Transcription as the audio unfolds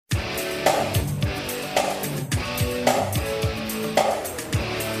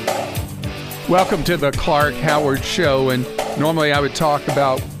Welcome to the Clark Howard Show, and normally I would talk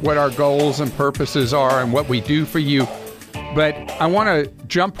about what our goals and purposes are and what we do for you, but I want to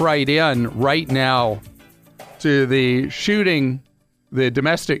jump right in right now to the shooting, the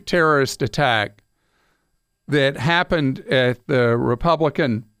domestic terrorist attack that happened at the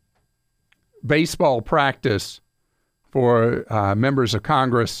Republican baseball practice for members of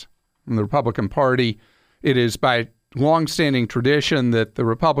Congress from the Republican Party. It is by longstanding tradition that the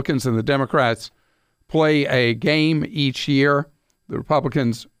Republicans and the Democrats play a game each year. The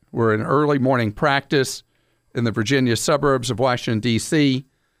Republicans were in early morning practice in the Virginia suburbs of Washington, D.C.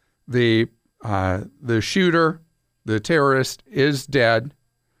 The shooter, the terrorist, is dead,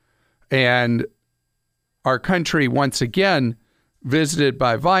 and our country once again visited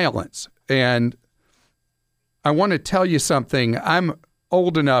by violence. And I want to tell you something. I'm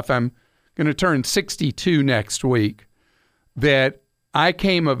old enough, I'm going to turn 62 next week, that I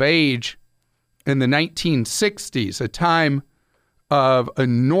came of age in the 1960s, a time of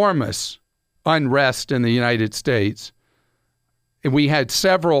enormous unrest in the United States. And we had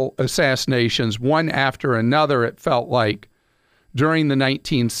several assassinations, one after another, it felt like. During the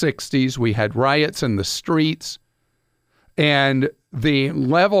 1960s, we had riots in the streets, and the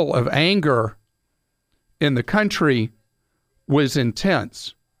level of anger in the country was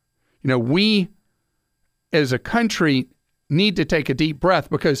intense. You know, we as a country need to take a deep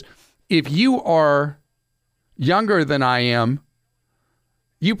breath, because if you are younger than I am,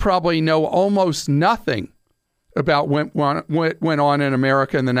 you probably know almost nothing about what went on in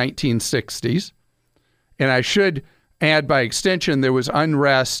America in the 1960s. And I should add, by extension, there was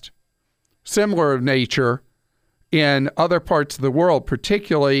unrest similar of nature in other parts of the world,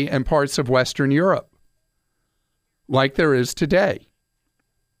 particularly in parts of Western Europe, like there is today.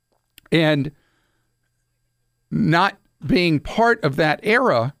 And not being part of that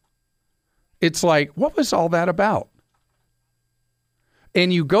era, it's like, what was all that about?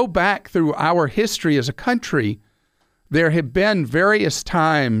 And you go back through our history as a country, there have been various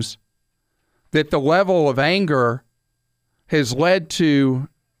times that the level of anger has led to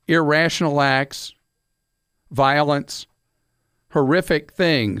irrational acts, violence, horrific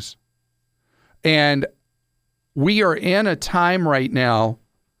things. And we are in a time right now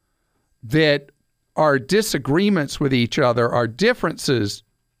that our disagreements with each other, our differences,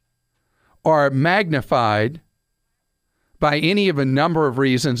 are magnified by any of a number of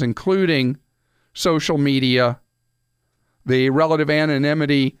reasons, including social media, the relative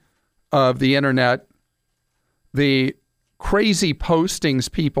anonymity of the internet, the crazy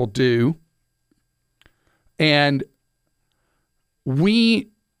postings people do. And we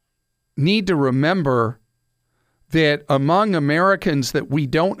need to remember that among Americans that we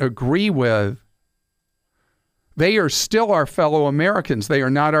don't agree with, they are still our fellow Americans. They are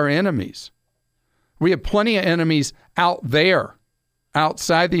not our enemies. We have plenty of enemies out there,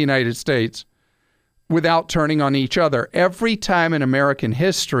 outside the United States, without turning on each other. Every time in American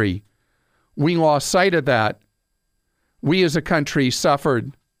history we lost sight of that, we as a country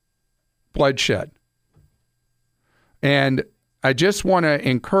suffered bloodshed. And I just want to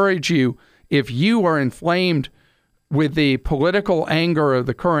encourage you, if you are inflamed with the political anger of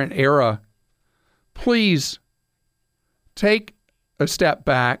the current era, please take a step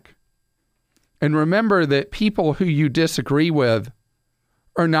back and remember that people who you disagree with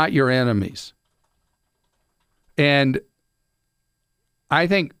are not your enemies. And I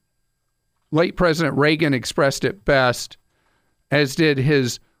think late President Reagan expressed it best, as did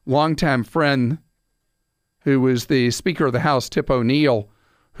his longtime friend, who was the Speaker of the House, Tip O'Neill,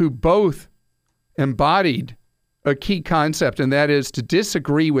 who both embodied a key concept, and that is to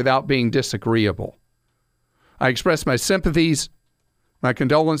disagree without being disagreeable. I express my sympathies, my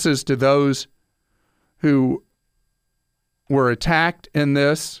condolences to those who were attacked in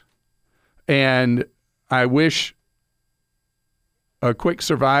this, and I wish a quick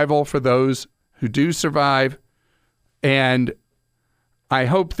survival for those who do survive. And I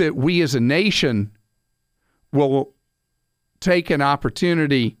hope that we as a nation will take an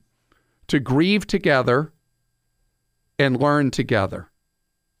opportunity to grieve together and learn together.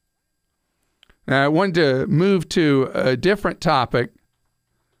 Now, I wanted to move to a different topic,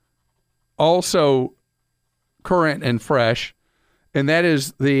 also current and fresh, and that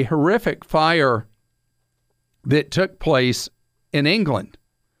is the horrific fire that took place in England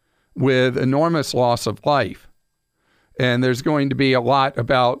with enormous loss of life. And there's going to be a lot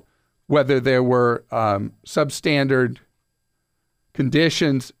about whether there were substandard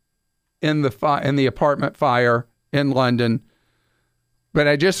conditions in the apartment fire in London. But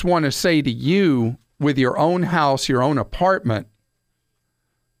I just want to say to you, with your own house, your own apartment,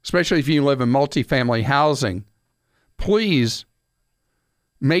 especially if you live in multifamily housing, please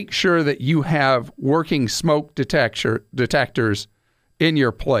make sure that you have working smoke detectors in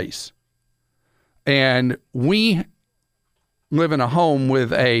your place. And we live in a home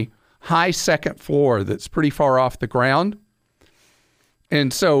with a high second floor that's pretty far off the ground.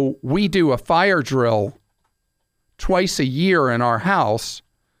 And so we do a fire drill twice a year in our house.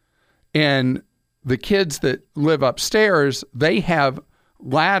 And the kids that live upstairs, they have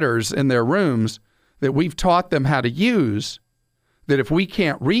ladders in their rooms that we've taught them how to use, that if we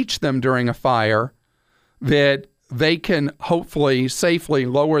can't reach them during a fire, that they can hopefully safely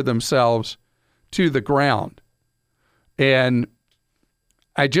lower themselves to the ground. And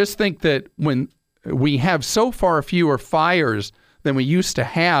I just think that when we have so far fewer fires than we used to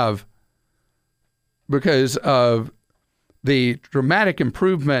have because of the dramatic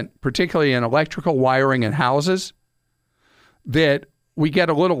improvement, particularly in electrical wiring in houses, that we get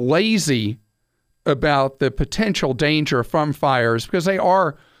a little lazy about the potential danger from fires because they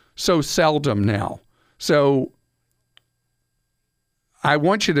are so seldom now. So I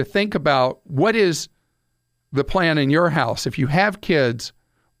want you to think about, what is the plan in your house? If you have kids,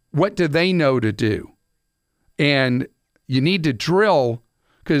 what do they know to do? And you need to drill,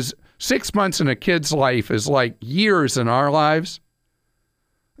 because 6 months in a kid's life is like years in our lives.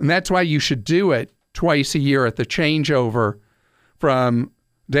 And that's why you should do it twice a year at the changeover from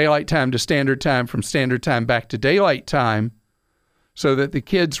daylight time to standard time, from standard time back to daylight time, so that the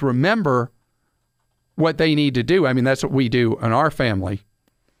kids remember what they need to do. I mean, that's what we do in our family.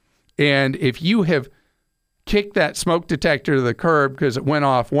 And if you have kicked that smoke detector to the curb because it went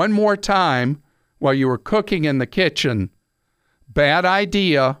off one more time while you were cooking in the kitchen, bad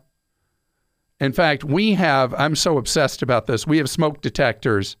idea. In fact, I'm so obsessed about this, we have smoke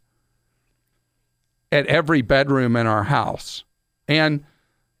detectors at every bedroom in our house. And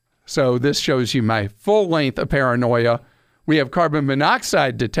so this shows you my full length of paranoia. We have carbon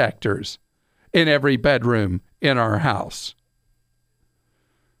monoxide detectors in every bedroom in our house.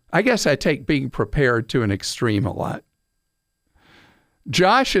 I guess I take being prepared to an extreme a lot.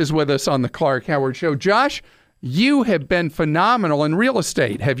 Josh is with us on the Clark Howard Show. Josh, you have been phenomenal in real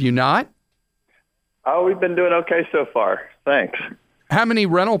estate, have you not? Oh, we've been doing okay so far. Thanks. How many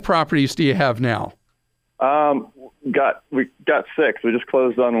rental properties do you have now? We got 6. We just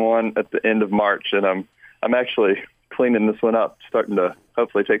closed on one at the end of March, and I'm actually cleaning this one up, starting to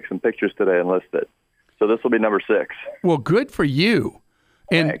hopefully take some pictures today and list it. So this will be number 6. Well, good for you.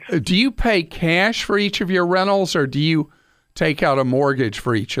 And Thanks. Do you pay cash for each of your rentals, or do you take out a mortgage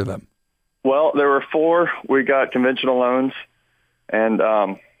for each of them? Well, there were 4. We got conventional loans, and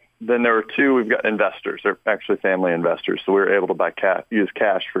then there were 2. We've got investors. They're actually family investors, so we were able to buy use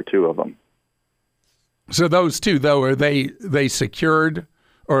cash for 2 of them. So those 2, though, are they secured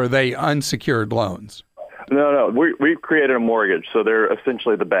or are they unsecured loans? No. We created a mortgage, so they're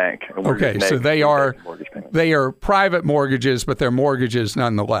essentially the bank. And okay, so they are private mortgages, but they're mortgages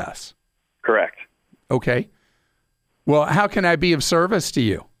nonetheless. Correct. Okay. Well, how can I be of service to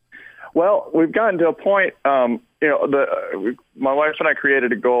you? Well, we've gotten to a point. My wife and I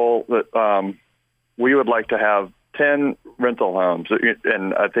created a goal that we would like to have 10 rental homes,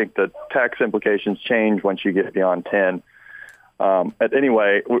 and I think the tax implications change once you get beyond 10.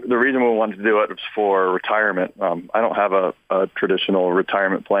 Anyway, the reason we wanted to do it was for retirement. I don't have a traditional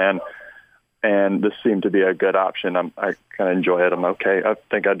retirement plan, and this seemed to be a good option. I kind of enjoy it. I'm okay. I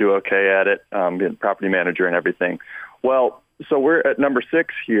think I do okay at it, being a property manager and everything. Well, so we're at number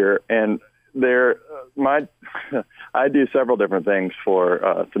 6 here, and I do several different things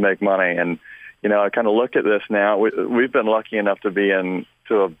to make money, and I kind of look at this now. We've been lucky enough to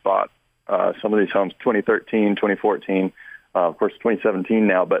have bought some of these homes 2013, 2014. Of course, 2017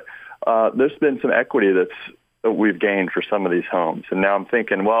 now, but there's been some equity that we've gained for some of these homes. And now I'm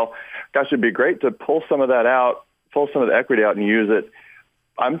thinking, well, gosh, it'd be great to pull some of that out, pull some of the equity out and use it.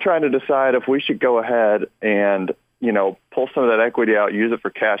 I'm trying to decide if we should go ahead and, pull some of that equity out, use it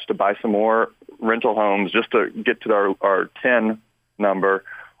for cash to buy some more rental homes just to get to our 10 number.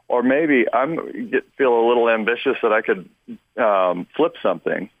 Or maybe feel a little ambitious that I could flip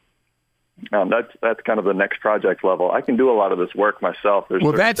something. That's kind of the next project level. I can do a lot of this work myself.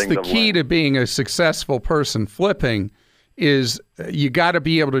 Well, that's the key to being a successful person flipping, is you got to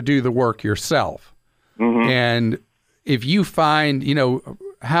be able to do the work yourself. Mm-hmm. And if you find,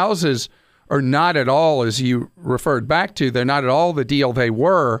 houses are not at all, as you referred back to, they're not at all the deal they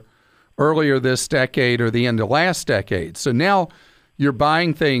were earlier this decade or the end of last decade. So now you're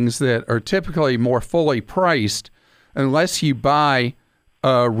buying things that are typically more fully priced unless you buy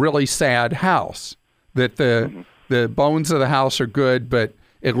a really sad house, that the bones of the house are good, but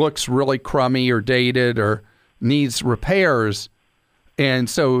it looks really crummy or dated or needs repairs. And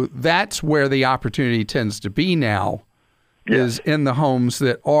so that's where the opportunity tends to be now, is in the homes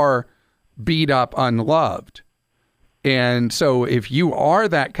that are beat up, unloved. And so if you are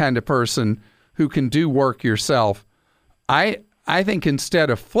that kind of person who can do work yourself, I think instead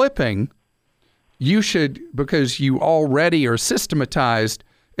of flipping, you should, because you already are systematized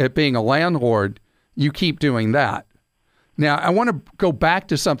at being a landlord, you keep doing that. Now, I want to go back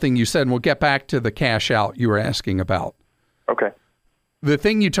to something you said, and we'll get back to the cash out you were asking about. Okay. The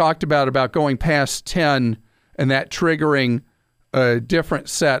thing you talked about going past 10 and that triggering a different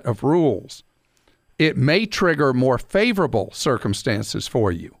set of rules, it may trigger more favorable circumstances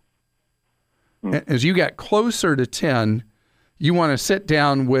for you. As you get closer to 10, you want to sit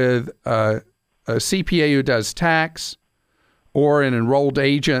down with a CPA who does tax, or an enrolled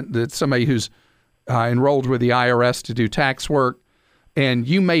agent, that's somebody who's enrolled with the IRS to do tax work, and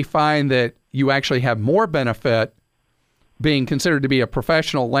you may find that you actually have more benefit being considered to be a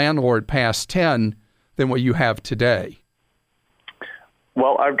professional landlord past 10 than what you have today.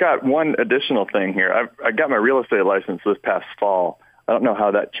 Well, I've got one additional thing here. I got my real estate license this past fall. I don't know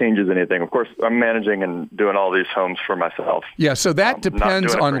how that changes anything. Of course, I'm managing and doing all these homes for myself. Yeah, so that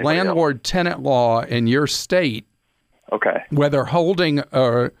depends on landlord-tenant law in your state. Okay. Whether holding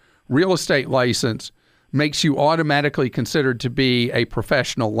a real estate license makes you automatically considered to be a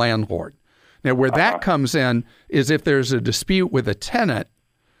professional landlord. Now, where that comes in is if there's a dispute with a tenant,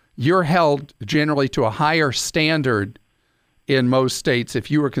 you're held generally to a higher standard in most states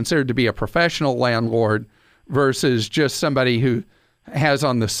if you were considered to be a professional landlord versus just somebody who has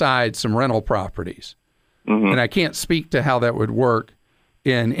on the side some rental properties. And I can't speak to how that would work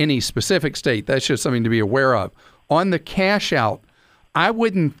in any specific state. That's just something to be aware of. On the cash out, I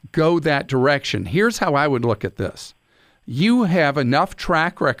wouldn't go that direction. Here's how I would look at this. You have enough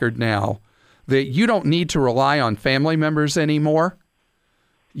track record now that you don't need to rely on family members anymore.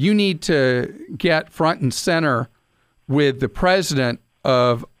 You need to get front and center with the president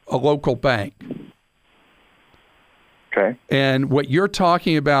of a local bank. Okay. And what you're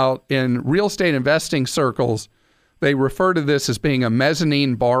talking about in real estate investing circles, they refer to this as being a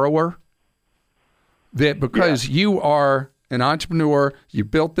mezzanine borrower. That because you are an entrepreneur, you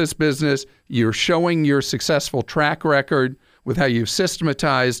built this business, you're showing your successful track record with how you've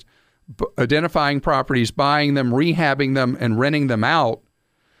systematized identifying properties, buying them, rehabbing them, and renting them out,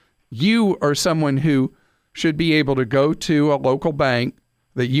 you are someone who should be able to go to a local bank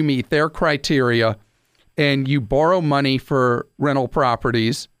that you meet their criteria and you borrow money for rental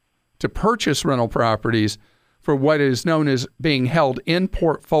properties, to purchase rental properties for what is known as being held in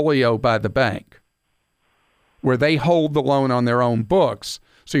portfolio by the bank, where they hold the loan on their own books.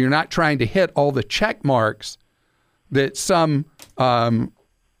 So you're not trying to hit all the check marks that some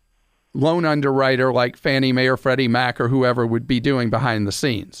loan underwriter like Fannie Mae or Freddie Mac or whoever would be doing behind the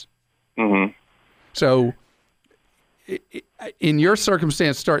scenes. So in your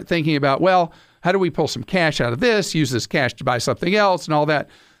circumstance, start thinking about, well, how do we pull some cash out of this, use this cash to buy something else and all that?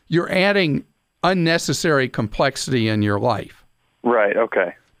 You're adding unnecessary complexity in your life. Right,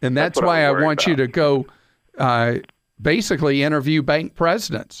 okay. And that's why I want you to go basically interview bank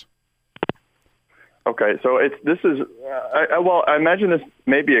presidents. Okay, so I imagine this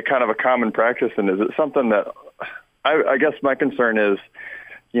may be a kind of a common practice, and is it something that, I guess my concern is,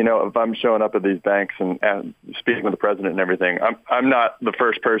 you know, if I'm showing up at these banks and speaking with the president and everything, I'm not the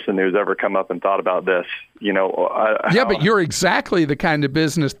first person who's ever come up and thought about this, you know. But you're exactly the kind of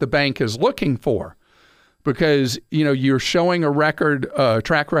business the bank is looking for, because, you know, you're showing a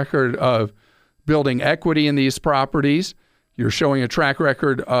track record of building equity in these properties. You're showing a track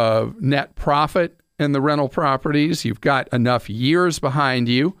record of net profit in the rental properties. You've got enough years behind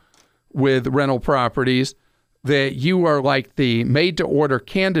you with rental properties that you are like the made-to-order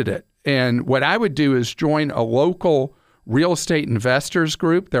candidate. And what I would do is join a local real estate investors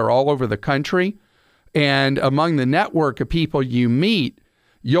group. They're all over the country. And among the network of people you meet,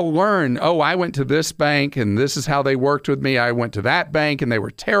 you'll learn, oh, I went to this bank and this is how they worked with me. I went to that bank and they were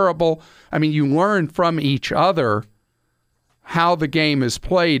terrible. I mean, you learn from each other how the game is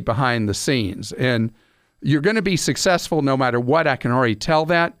played behind the scenes. And you're going to be successful no matter what. I can already tell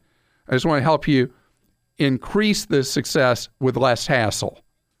that. I just want to help you increase the success with less hassle.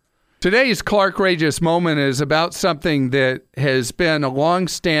 Today's Clark Rageous Moment is about something that has been a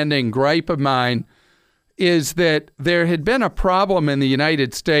long-standing gripe of mine, is that there had been a problem in the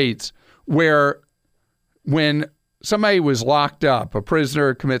United States where when somebody was locked up, a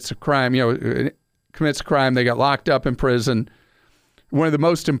prisoner commits a crime, they got locked up in prison. One of the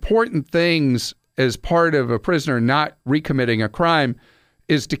most important things as part of a prisoner not recommitting a crime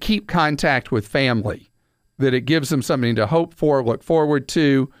is to keep contact with family, that it gives them something to hope for, look forward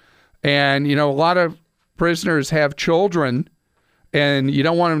to. And, a lot of prisoners have children, and you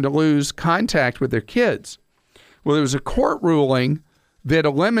don't want them to lose contact with their kids. Well, there was a court ruling that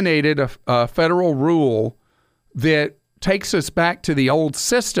eliminated a federal rule that takes us back to the old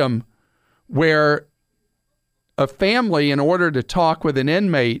system where a family, in order to talk with an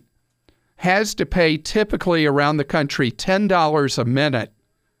inmate, has to pay typically around the country $10 a minute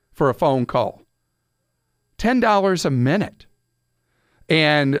for a phone call. $10 a minute.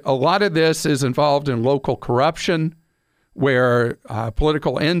 And a lot of this is involved in local corruption, where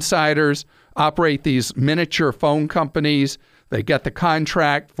political insiders operate these miniature phone companies. They get the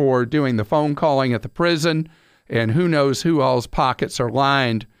contract for doing the phone calling at the prison, and who knows who all's pockets are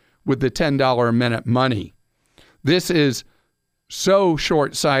lined with the $10 a minute money. This is so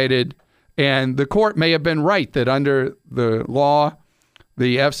short-sighted, and the court may have been right that under the law,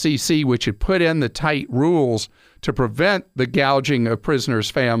 the FCC, which had put in the tight rules to prevent the gouging of prisoners'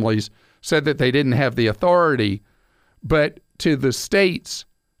 families, said that they didn't have the authority. But to the states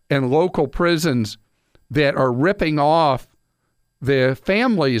and local prisons that are ripping off the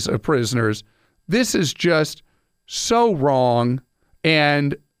families of prisoners, this is just so wrong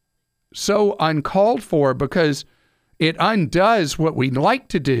and so uncalled for, because it undoes what we'd like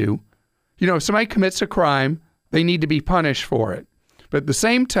to do. If somebody commits a crime, they need to be punished for it. But at the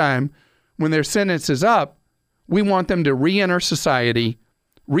same time, when their sentence is up, we want them to re-enter society,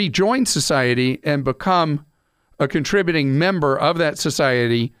 rejoin society, and become a contributing member of that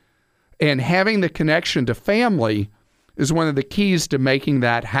society. And having the connection to family is one of the keys to making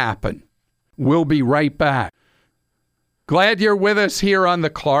that happen. We'll be right back. Glad you're with us here on the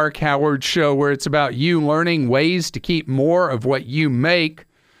Clark Howard Show, where it's about you learning ways to keep more of what you make.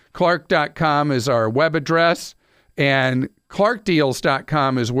 Clark.com is our web address, and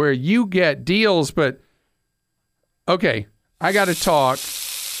ClarkDeals.com is where you get deals. But, okay, I got to talk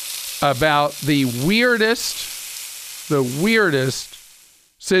about the weirdest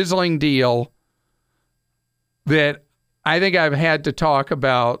sizzling deal that I think I've had to talk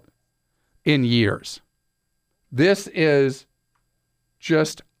about in years. This is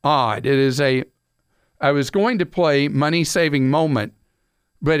just odd. I was going to play Money Saving Moment,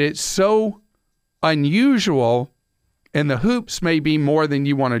 but it's so unusual, and the hoops may be more than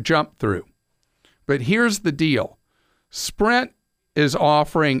you want to jump through. But here's the deal. Sprint is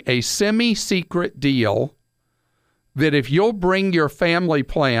offering a semi-secret deal that if you'll bring your family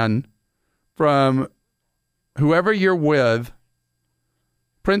plan from whoever you're with,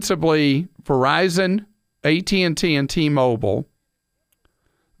 principally Verizon, AT&T, and T-Mobile,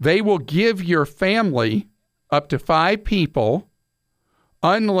 they will give your family, up to 5 people,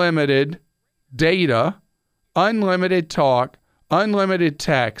 unlimited data, unlimited talk, unlimited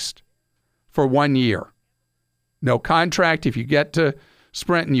text for 1 year. No contract. If you get to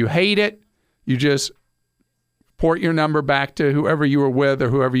Sprint and you hate it, you just port your number back to whoever you were with or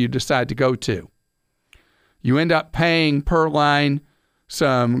whoever you decide to go to. You end up paying per line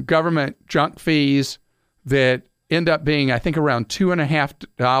some government junk fees that end up being, I think, around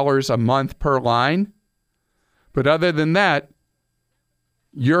 $2.50 a month per line. But other than that,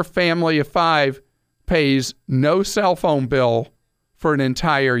 your family of 5 pays no cell phone bill for an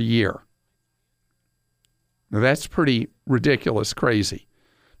entire year. Now, that's pretty ridiculous, crazy.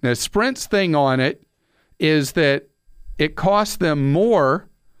 Now, Sprint's thing on it is that it costs them more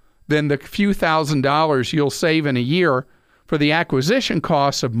than the few $1,000s you'll save in a year for the acquisition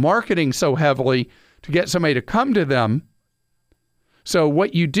costs of marketing so heavily to get somebody to come to them. So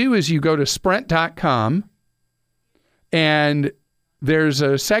what you do is you go to Sprint.com, and there's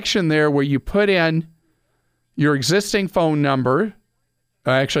a section there where you put in your existing phone number,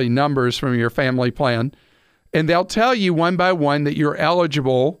 actually numbers from your family plan, and they'll tell you one by one that you're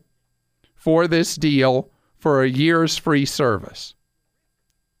eligible for this deal for a year's free service.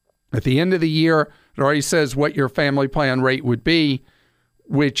 At the end of the year, it already says what your family plan rate would be,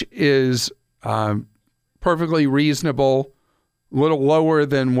 which is perfectly reasonable, a little lower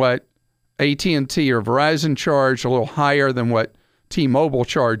than what AT&T or Verizon charge, a little higher than what T-Mobile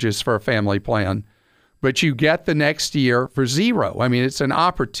charges for a family plan. But you get the next year for zero. I mean, it's an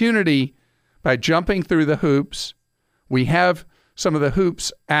opportunity by jumping through the hoops. We have some of the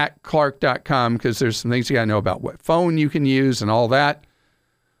hoops at Clark.com because there's some things you got to know about what phone you can use and all that.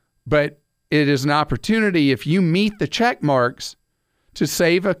 But it is an opportunity, if you meet the check marks, to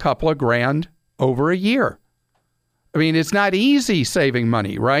save a couple of grand over a year. I mean, it's not easy saving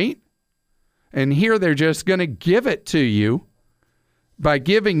money, right? And here they're just going to give it to you by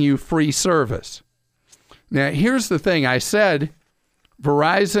giving you free service. Now, here's the thing. I said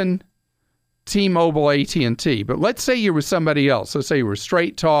Verizon, T-Mobile, AT&T. But let's say you're with somebody else. Let's say you were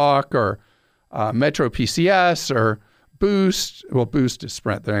Straight Talk or Metro PCS or Boost. Well, Boost is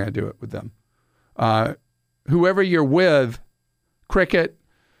Sprint. They're not going to do it with them. Whoever you're with, Cricket,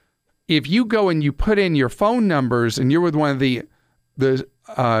 if you go and you put in your phone numbers and you're with one of the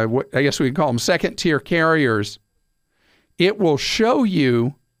what I guess we can call them second-tier carriers, it will show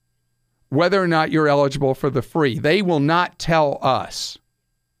you whether or not you're eligible for the free. They will not tell us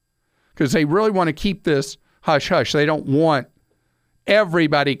because they really want to keep this hush-hush. They don't want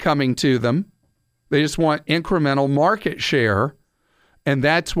everybody coming to them. They just want incremental market share, and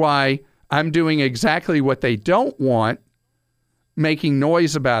that's why I'm doing exactly what they don't want, making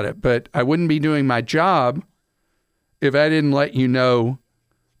noise about it. But I wouldn't be doing my job if I didn't let you know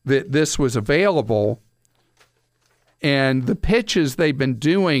that this was available. And the pitches they've been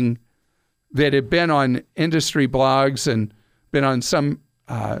doing that have been on industry blogs and been on some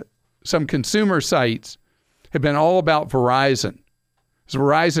consumer sites have been all about Verizon. Because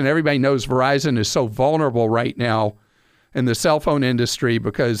Verizon, everybody knows Verizon is so vulnerable right now in the cell phone industry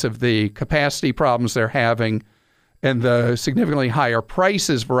because of the capacity problems they're having and the significantly higher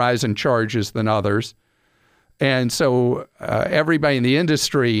prices Verizon charges than others. And so everybody in the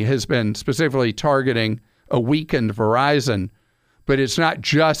industry has been specifically targeting a weakened Verizon. But it's not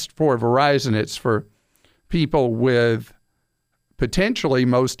just for Verizon. It's for people with potentially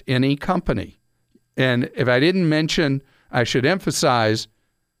most any company. And if I didn't mention, I should emphasize,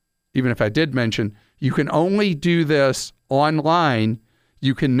 even if I did mention, you can only do this online.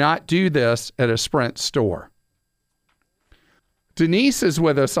 You cannot do this at a Sprint store. Denise is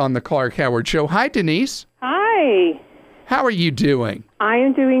with us on the Clark Howard Show. Hi, Denise. Hi. How are you doing? I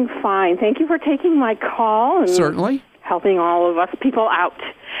am doing fine. Thank you for taking my call. And certainly. Helping all of us people out.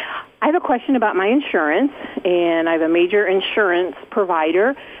 I have a question about my insurance, and I have a major insurance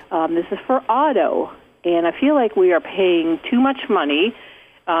provider. This is for auto, and I feel like we are paying too much money,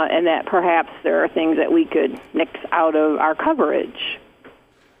 and that perhaps there are things that we could nix out of our coverage.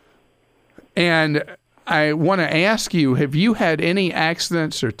 And I want to ask you, have you had any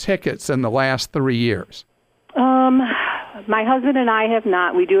accidents or tickets in the last 3 years? My husband and I have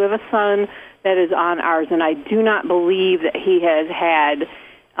not. We do have a son that is on ours, and I do not believe that he has had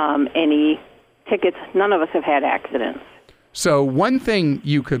any tickets. None of us have had accidents. So one thing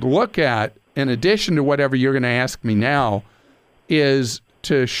you could look at, in addition to whatever you're going to ask me now, is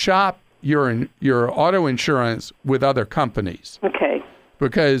to shop your auto insurance with other companies. Okay.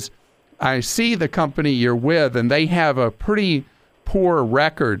 Because I see the company you're with, and they have a pretty poor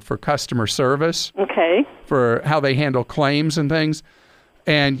record for customer service. Okay. For how they handle claims and things.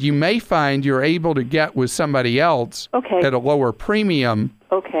 And you may find you're able to get with somebody else at a lower premium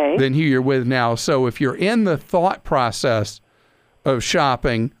than who you're with now. So if you're in the thought process of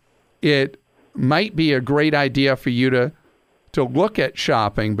shopping, it might be a great idea for you to look at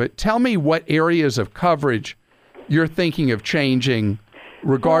shopping. But tell me what areas of coverage you're thinking of changing,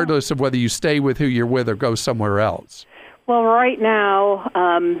 regardless of whether you stay with who you're with or go somewhere else. Well, right now,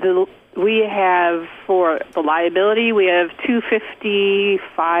 we have, for the liability, we have $250,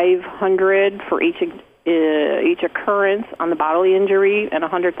 $500 for each occurrence on the bodily injury, and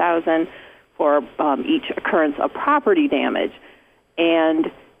 $100,000 for each occurrence of property damage.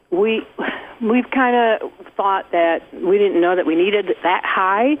 And we've kind of thought that we didn't know that we needed that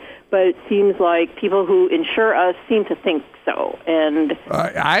high, but it seems like people who insure us seem to think so. And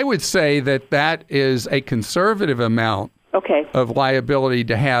I would say that is a conservative amount of liability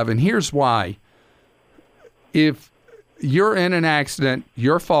to have, and here's why. If you're in an accident,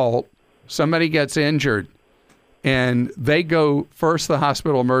 your fault, somebody gets injured, and they go first to the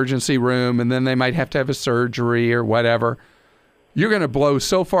hospital emergency room, and then they might have to have a surgery or whatever, you're going to blow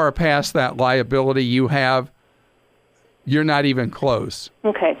so far past that liability you have, you're not even close.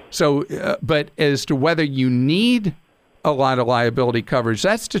 Okay. So, but as to whether you need a lot of liability coverage,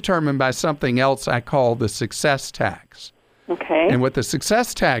 that's determined by something else I call the success tax. Okay. And what the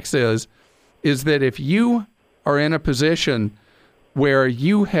success tax is that if you are in a position where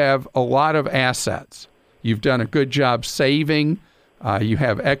you have a lot of assets, you've done a good job saving, you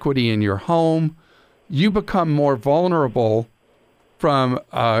have equity in your home, you become more vulnerable from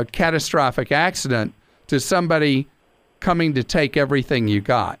a catastrophic accident to somebody coming to take everything you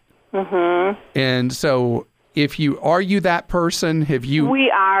got. Mm-hmm. And so are you that person? Have you?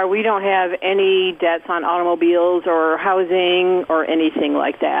 We are. We don't have any debts on automobiles or housing or anything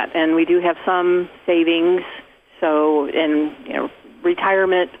like that. And we do have some savings, and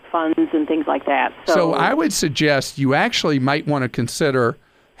retirement funds and things like that. So I would suggest you actually might want to consider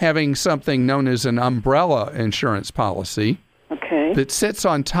having something known as an umbrella insurance policy. Okay. that sits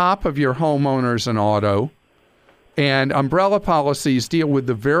on top of your homeowners and auto. And umbrella policies deal with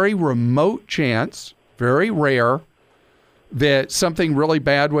the very remote chance, very rare, that something really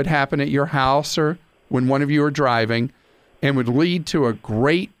bad would happen at your house or when one of you are driving and would lead to a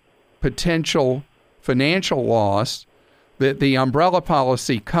great potential financial loss, that the umbrella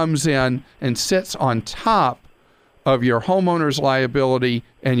policy comes in and sits on top of your homeowner's liability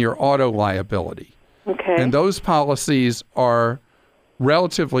and your auto liability. Okay. And those policies are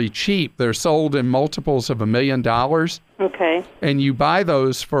relatively cheap. They're sold in multiples of $1 million. Okay. And you buy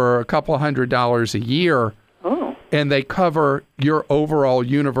those for a couple of $100 a year, Oh. and they cover your overall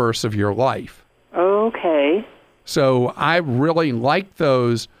universe of your life. Okay. So I really like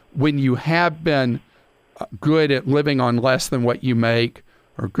those when you have been good at living on less than what you make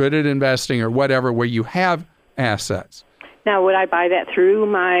or good at investing or whatever, where you have assets. Now, would I buy that through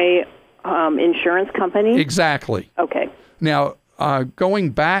my insurance company? Exactly. Okay. Now,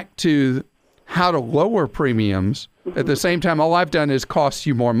 going back to how to lower premiums, at the same time, all I've done is cost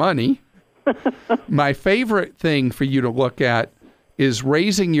you more money. My favorite thing for you to look at is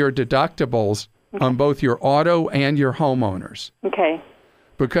raising your deductibles on both your auto and your homeowners, Okay.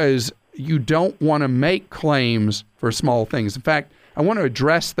 because you don't want to make claims for small things. In fact, I want to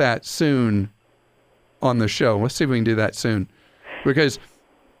address that soon on the show. Let's see if we can do that soon, because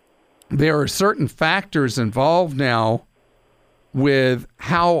there are certain factors involved now with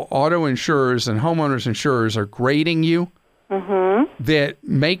how auto insurers and homeowners insurers are grading you that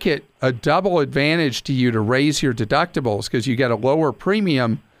make it a double advantage to you to raise your deductibles, because you get a lower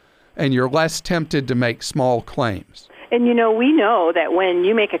premium and you're less tempted to make small claims. And, you know, we know that when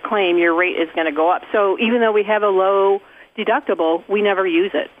you make a claim, your rate is going to go up. So even though we have a low deductible, we never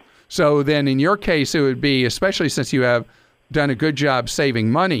use it. So then in your case, it would be, especially since you have done a good job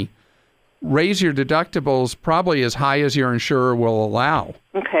saving money, raise your deductibles probably as high as your insurer will allow.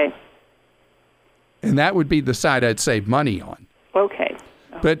 Okay. And that would be the side I'd save money on. Okay.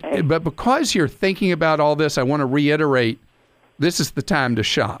 Okay. But because you're thinking about all this, I want to reiterate, this is the time to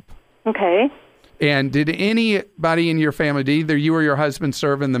shop. Okay. And did anybody in your family, did either you or your husband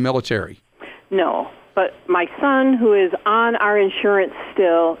serve in the military? No. But my son, who is on our insurance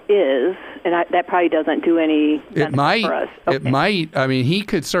still, is, and that probably doesn't do any benefit for us. Okay. It might. I mean, he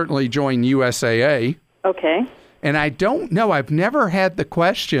could certainly join USAA. Okay. And I don't know. I've never had the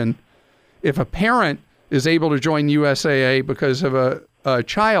question if a parent is able to join USAA because of a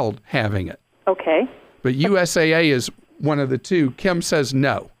child having it. Okay. But USAA is one of the two. Kim says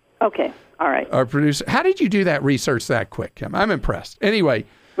no. Okay. All right. Our producer. How did you do that research that quick, Kim? I'm impressed. Anyway,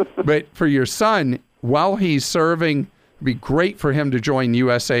 but for your son, while he's serving, it'd be great for him to join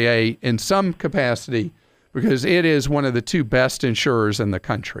USAA in some capacity, because it is one of the two best insurers in the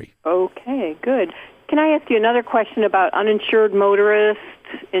country. Okay, good. Can I ask you another question about uninsured motorist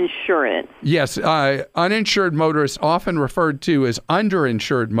insurance? Yes, uninsured motorist, often referred to as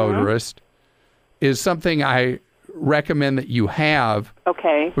underinsured motorist, is something I recommend that you have.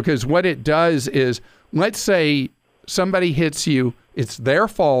 Okay. Because what it does is, let's say somebody hits you, it's their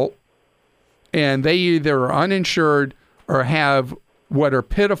fault, and they either are uninsured or have what are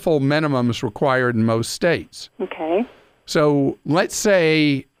pitiful minimums required in most states. Okay. So let's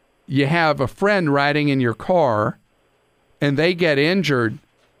say you have a friend riding in your car and they get injured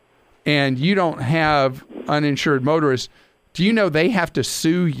and you don't have uninsured motorists. Do you know they have to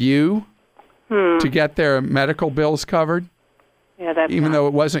sue you to get their medical bills covered? Yeah, that's even though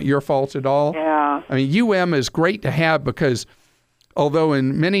it wasn't your fault at all? Yeah. I mean, UM is great to have because although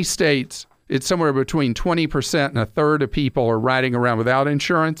in many states it's somewhere between 20% and a third of people are riding around without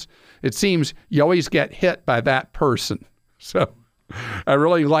insurance, it seems you always get hit by that person. So I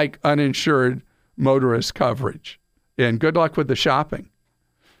really like uninsured motorist coverage. And good luck with the shopping.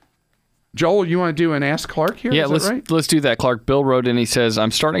 Joel, you want to do an Ask Clark here? Yeah, Is that right? let's do that, Clark. Bill wrote in, he says,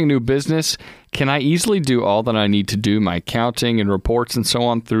 I'm starting a new business. Can I easily do all that I need to do, my accounting and reports and so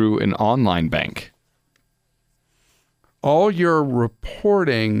on, through an online bank? All your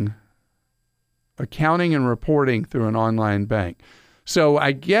reporting, accounting and reporting through an online bank. So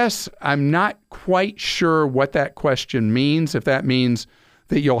I guess I'm not quite sure what that question means, if that means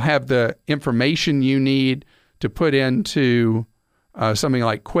that you'll have the information you need to put into something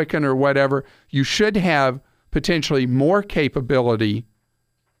like Quicken or whatever. You should have potentially more capability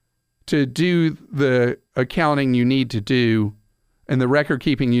to do the accounting you need to do and the record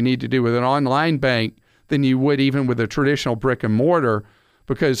keeping you need to do with an online bank than you would even with a traditional brick and mortar,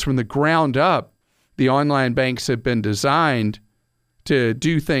 because from the ground up, the online banks have been designed to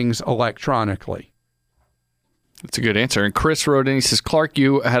do things electronically. That's a good answer. And Chris wrote in, he says, Clark,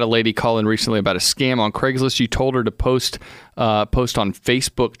 you had a lady call in recently about a scam on Craigslist. You told her to post on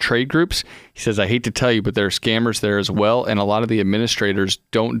Facebook trade groups. He says, I hate to tell you, but there are scammers there as well. And a lot of the administrators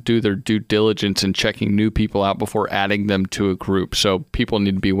don't do their due diligence in checking new people out before adding them to a group. So people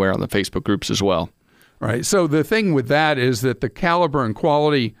need to be aware on the Facebook groups as well. Right. So the thing with that is that the caliber and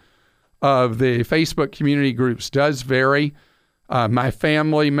quality of the Facebook community groups does vary. My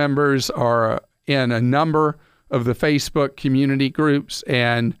family members are in a number of the Facebook community groups,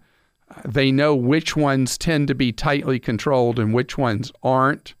 and they know which ones tend to be tightly controlled and which ones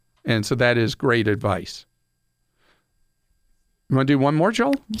aren't. And so that is great advice. You want to do one more,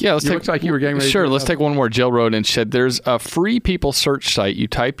 Joel? Yeah, looks like you were getting ready. Sure, let's take one more. Jill wrote and said, there's a free people search site. You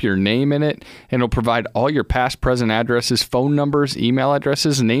type your name in it, and it'll provide all your past, present addresses, phone numbers, email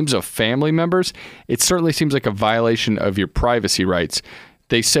addresses, names of family members. It certainly seems like a violation of your privacy rights.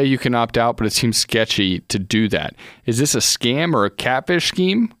 They say you can opt out, but it seems sketchy to do that. Is this a scam or a catfish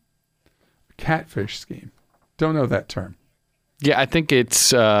scheme? Catfish scheme. Don't know that term. Yeah, I think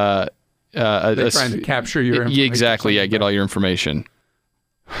it's... They're trying to capture your information. Exactly, yeah, get all your information.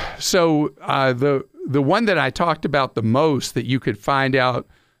 So the one that I talked about the most that you could find out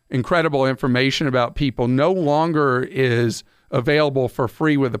incredible information about people no longer is available for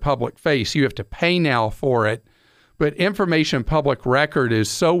free with a public face. You have to pay now for it. But information public record is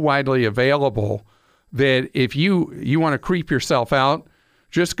so widely available that if you want to creep yourself out,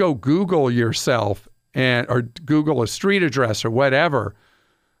 just go Google yourself or Google a street address or whatever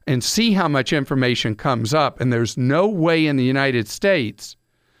and see how much information comes up. And there's no way in the United States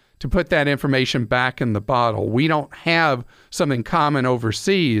to put that information back in the bottle. We don't have something common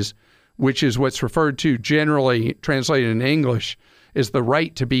overseas, which is what's referred to generally, translated in English, is the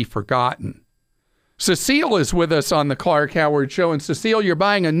right to be forgotten. Cecile is with us on the Clark Howard Show. And Cecile, you're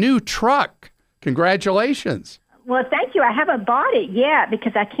buying a new truck. Congratulations. Well, thank you. I haven't bought it yet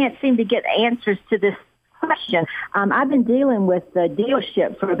because I can't seem to get answers to this question. I've been dealing with the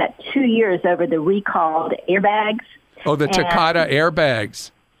dealership for about 2 years over the recalled airbags. Oh, the Takata airbags.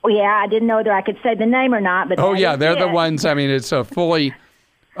 Well, yeah, I didn't know whether I could say the name or not. But oh, yeah, they're the ones. I mean, it's a fully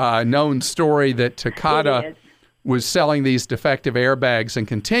known story that Takata was selling these defective airbags and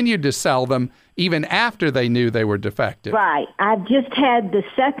continued to sell them even after they knew they were defective. Right. I've just had the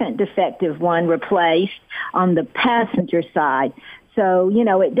second defective one replaced on the passenger side. So,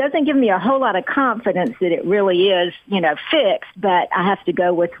 it doesn't give me a whole lot of confidence that it really is, fixed, but I have to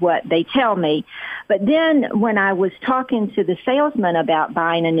go with what they tell me. But then when I was talking to the salesman about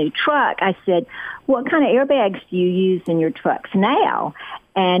buying a new truck, I said, what kind of airbags do you use in your trucks now?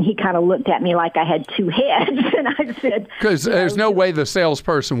 And he kind of looked at me like I had two heads. And I said... Because there's no way the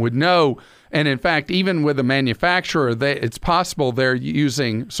salesperson would know. And in fact, even with a manufacturer, it's possible they're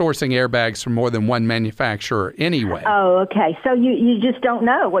sourcing airbags from more than one manufacturer anyway. Oh, okay. So you just don't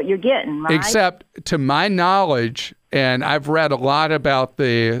know what you're getting, right? Except, to my knowledge, and I've read a lot about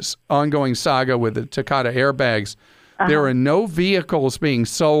the ongoing saga with the Takata airbags, there are no vehicles being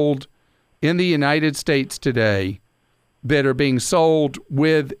sold in the United States today that are being sold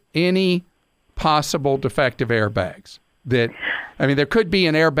with any possible defective airbags. There could be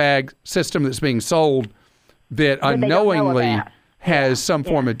an airbag system that's being sold that unknowingly has some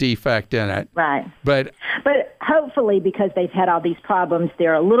form of defect in it. Right. But hopefully, because they've had all these problems,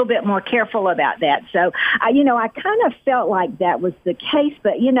 they're a little bit more careful about that. So, I kind of felt like that was the case.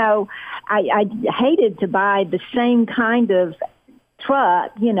 But, I hated to buy the same kind of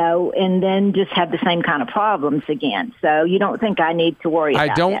truck, and then just have the same kind of problems again. So you don't think I need to worry about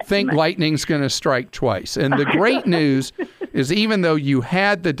that? I don't think lightning's going to strike twice. And the great news is even though you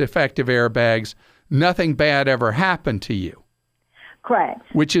had the defective airbags, nothing bad ever happened to you. Correct.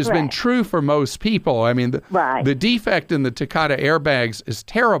 Which has been true for most people. I mean, the defect in the Takata airbags is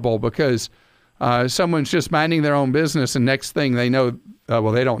terrible because someone's just minding their own business and next thing they know,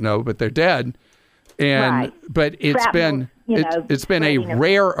 they don't know, but they're dead. And but it's been a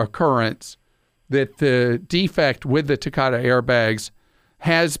rare occurrence that the defect with the Takata airbags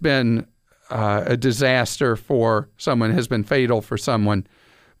has been a disaster for someone, has been fatal for someone.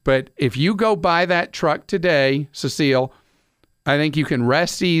 But if you go buy that truck today, Cecile, I think you can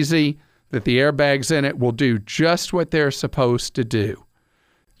rest easy that the airbags in it will do just what they're supposed to do.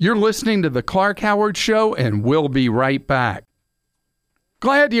 You're listening to The Clark Howard Show, and we'll be right back.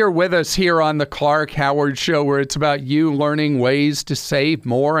 Glad you're with us here on The Clark Howard Show, where it's about you learning ways to save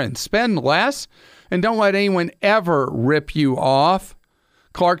more and spend less. And don't let anyone ever rip you off.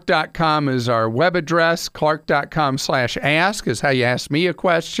 Clark.com is our web address. Clark.com/ask is how you ask me a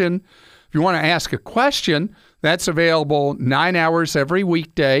question. If you want to ask a question, that's available 9 hours every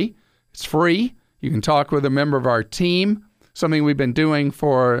weekday. It's free. You can talk with a member of our team, something we've been doing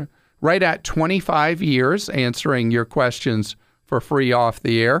for right at 25 years, answering your questions for free off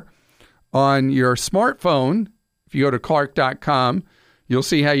the air. On your smartphone, if you go to Clark.com, you'll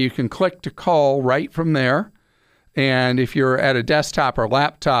see how you can click to call right from there. And if you're at a desktop or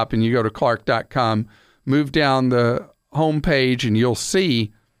laptop and you go to Clark.com, move down the home page and you'll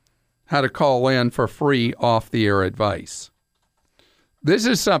see how to call in for free off-the-air advice. This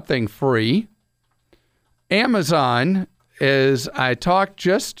is something free. Amazon, as I talked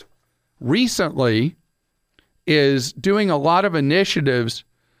just recently, is doing a lot of initiatives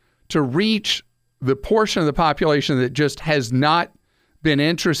to reach the portion of the population that just has not been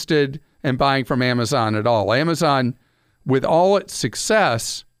interested in buying from Amazon at all. Amazon, with all its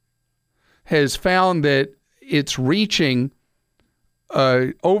success, has found that it's reaching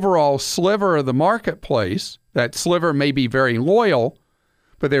an overall sliver of the marketplace. That sliver may be very loyal,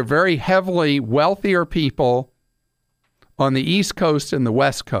 but they're very heavily wealthier people on the East Coast and the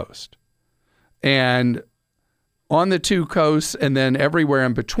West Coast. And on the two coasts and then everywhere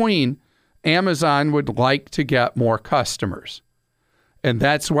in between, Amazon would like to get more customers. And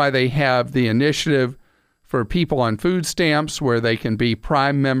that's why they have the initiative for people on food stamps where they can be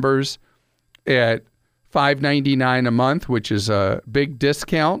Prime members at $5.99 a month, which is a big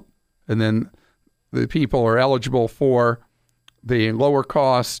discount. And then the people are eligible for the lower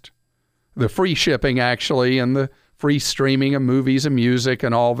cost, the free shipping actually, and the free streaming of movies and music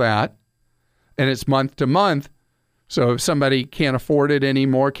and all that. And it's month to month. So if somebody can't afford it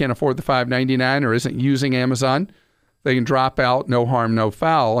anymore, can't afford the $5.99 or isn't using Amazon, they can drop out, no harm, no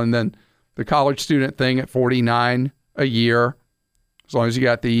foul. And then the college student thing at $49 a year, as long as you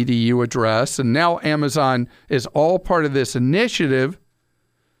got the EDU address. And now Amazon is all part of this initiative,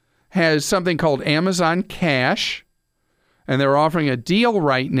 has something called Amazon Cash. And they're offering a deal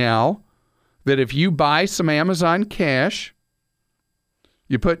right now that if you buy some Amazon Cash,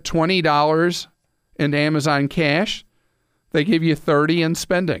 you put $20 into Amazon Cash, they give you $30 in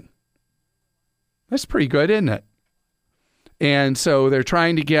spending. That's pretty good, isn't it? And so they're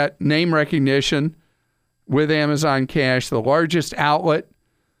trying to get name recognition with Amazon Cash, the largest outlet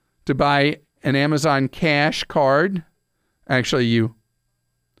to buy an Amazon Cash card. Actually, you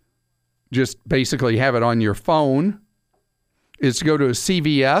just basically have it on your phone. Is to go to a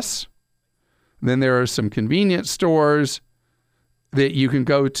CVS. Then there are some convenience stores that you can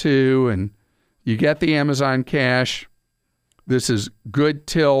go to and you get the Amazon Cash. This is good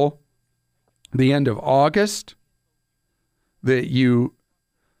till the end of August, that you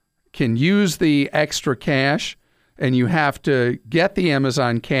can use the extra cash, and you have to get the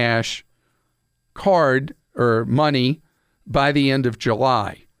Amazon Cash card or money by the end of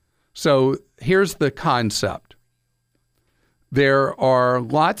July. So here's the concept. There are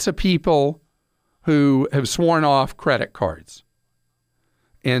lots of people who have sworn off credit cards.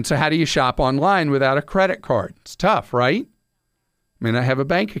 And so how do you shop online without a credit card? It's tough, right? I mean, I have a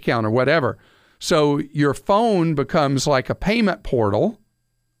bank account or whatever. So your phone becomes like a payment portal,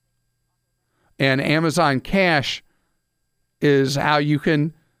 and Amazon Cash is how you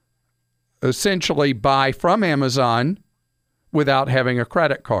can essentially buy from Amazon without having a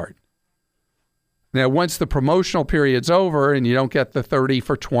credit card. Now, once the promotional period's over and you don't get the 30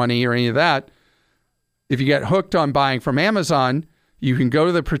 for 20 or any of that, if you get hooked on buying from Amazon, you can go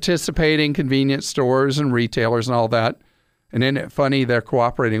to the participating convenience stores and retailers and all that. And isn't it funny they're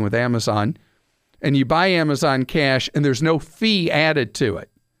cooperating with Amazon? And you buy Amazon Cash and there's no fee added to it.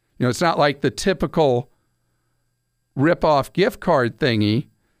 You know, it's not like the typical rip-off gift card thingy.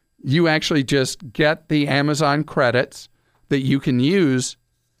 You actually just get the Amazon credits that you can use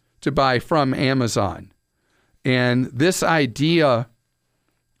to buy from Amazon. And this idea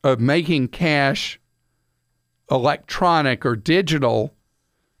of making cash electronic or digital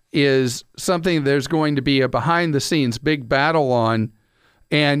is something there's going to be a behind-the-scenes big battle on.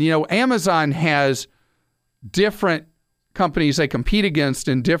 And, you know, Amazon has different companies they compete against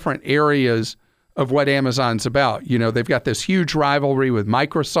in different areas of what Amazon's about. You know, they've got this huge rivalry with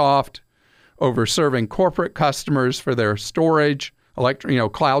Microsoft over serving corporate customers for their storage,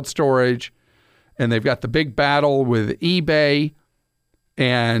 cloud storage. And they've got the big battle with eBay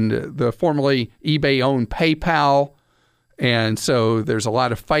and the formerly eBay-owned PayPal. And so there's a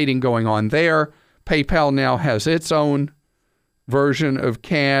lot of fighting going on there. PayPal now has its own version of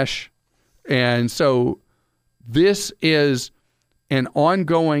cash. And so this is an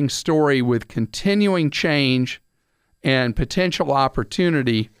ongoing story with continuing change and potential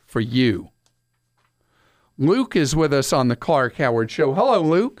opportunity for you. Luke is with us on the Clark Howard Show. Hello,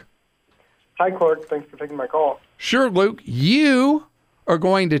 Luke. Hi, Clark. Thanks for taking my call. Sure, Luke. You are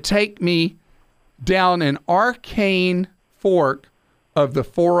going to take me down an arcane fork of the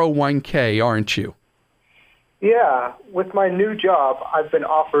 401k, aren't you? Yeah. With my new job, I've been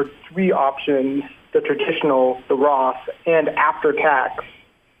offered 3 options: the traditional, the Roth, and after tax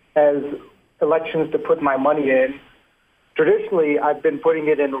as elections to put my money in. Traditionally, I've been putting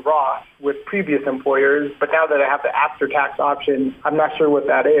it in Roth with previous employers, but now that I have the after-tax option, I'm not sure what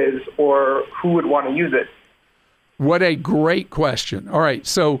that is or who would want to use it. What a great question. All right,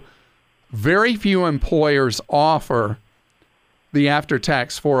 so very few employers offer the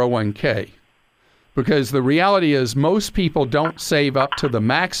after-tax 401k because the reality is most people don't save up to the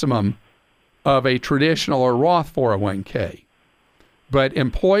maximum of a traditional or Roth 401k. But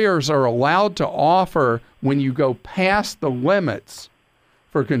employers are allowed to offer, when you go past the limits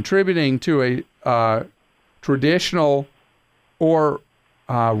for contributing to a traditional or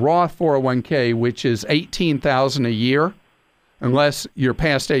Roth 401k, which is $18,000 a year, unless you're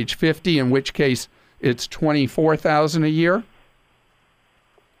past age 50, in which case it's $24,000 a year.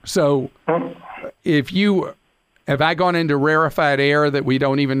 So have I gone into rarefied air that we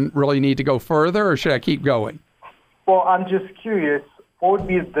don't even really need to go further, or should I keep going? Well, I'm just curious, what would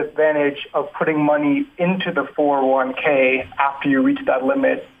be the advantage of putting money into the 401k after you reach that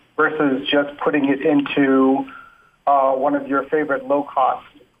limit versus just putting it into one of your favorite low-cost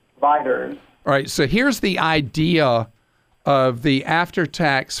providers? All right, so here's the idea of the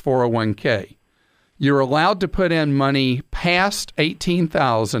after-tax 401k. You're allowed to put in money past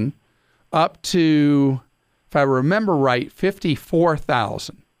 $18,000 up to, if I remember right,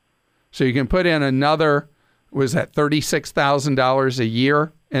 $54,000. So you can put in another, was that $36,000 a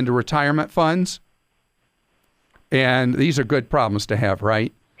year into retirement funds? And these are good problems to have,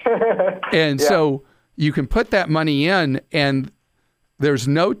 right? And yeah. So you can put that money in, and there's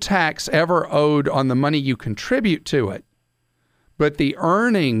no tax ever owed on the money you contribute to it. But the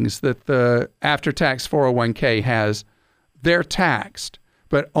earnings that the after-tax 401k has, they're taxed,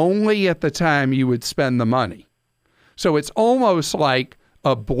 but only at the time you would spend the money. So it's almost like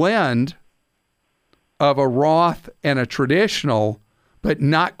a blend of a Roth and a traditional, but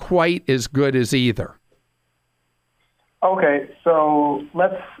not quite as good as either. Okay, so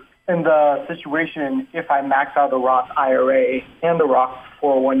let's, in the situation, if I max out the Roth IRA and the Roth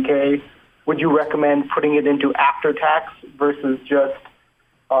 401k, would you recommend putting it into after tax versus just...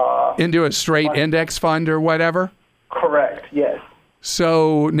 into a straight index fund or whatever? Correct, yes.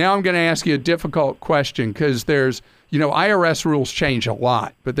 So now I'm going to ask you a difficult question because there's, IRS rules change a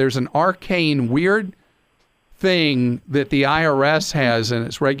lot, but there's an arcane, weird thing that the IRS has in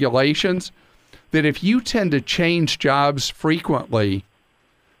its regulations that if you tend to change jobs frequently,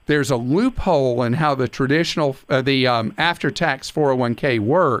 there's a loophole in how the traditional, after-tax 401k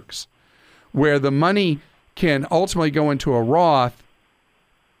works, where the money can ultimately go into a Roth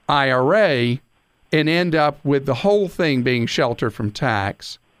IRA and end up with the whole thing being sheltered from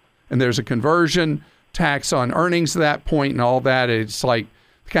tax. And there's a conversion tax on earnings at that point and all that. It's like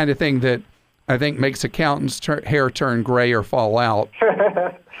the kind of thing that I think makes accountants' hair turn gray or fall out.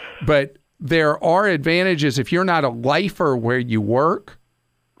 But there are advantages if you're not a lifer where you work.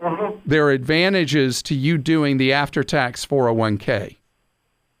 Mm-hmm. There are advantages to you doing the after-tax 401k.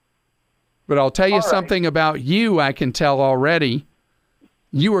 But I'll tell you something about you I can tell already.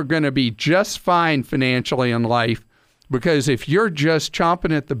 You are going to be just fine financially in life because if you're just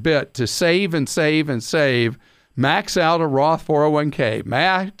chomping at the bit to save and save and save, max out a Roth 401k,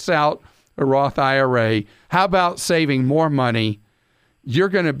 max out a Roth IRA, how about saving more money? You're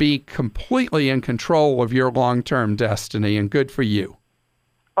going to be completely in control of your long-term destiny, and good for you.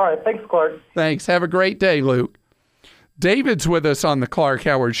 All right. Thanks, Clark. Thanks. Have a great day, Luke. David's with us on the Clark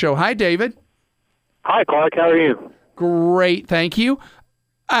Howard Show. Hi, David. Hi, Clark. How are you? Great. Thank you.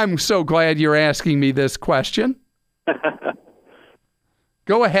 I'm so glad you're asking me this question.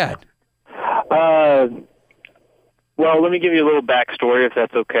 Go ahead. Well, let me give you a little backstory, if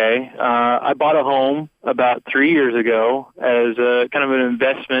that's okay. I bought a home about 3 years ago as a kind of an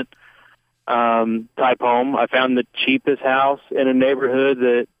investment type home. I found the cheapest house in a neighborhood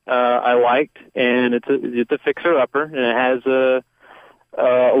that I liked, and it's a fixer-upper, and it has a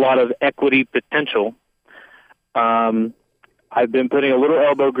lot of equity potential. I've been putting a little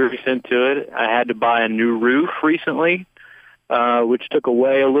elbow grease into it. I had to buy a new roof recently, which took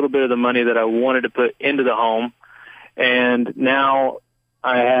away a little bit of the money that I wanted to put into the home. And now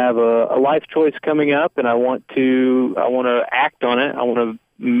I have a life choice coming up, and I want to act on it. I want to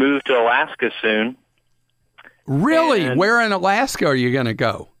move to Alaska soon. Really? And, where in Alaska are you going to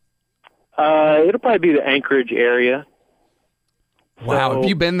go? It'll probably be the Anchorage area. Wow. So, have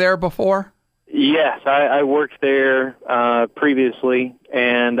you been there before? Yes, I worked there previously,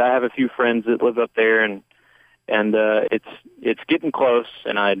 and I have a few friends that live up there, and it's getting close,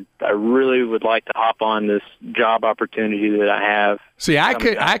 and I really would like to hop on this job opportunity that I have. See,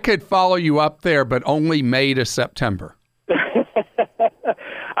 I could follow you up there, but only May to September.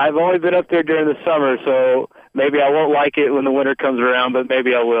 I've only been up there during the summer, so maybe I won't like it when the winter comes around, but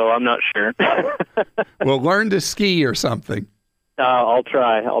maybe I will. I'm not sure. Well, learn to ski or something. I'll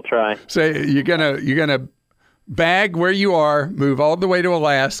try. So you're gonna bag where you are, move all the way to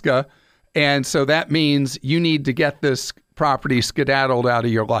Alaska, and so that means you need to get this property skedaddled out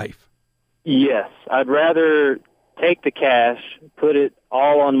of your life. Yes, I'd rather take the cash, put it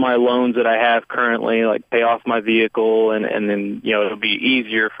all on my loans that I have currently, like pay off my vehicle, and then it'll be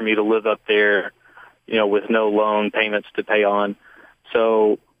easier for me to live up there, with no loan payments to pay on.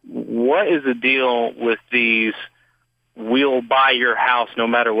 So, what is the deal with these? We'll buy your house no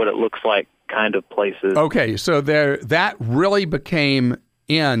matter what it looks like kind of places. Okay, so that really became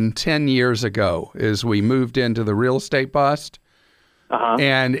in 10 years ago as we moved into the real estate bust. Uh-huh.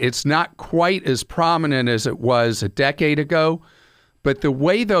 And it's not quite as prominent as it was a decade ago. But the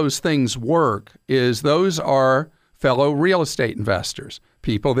way those things work is those are fellow real estate investors,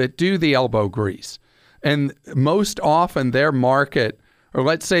 people that do the elbow grease. And most often their market, or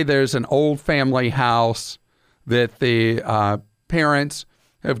let's say there's an old family house that the parents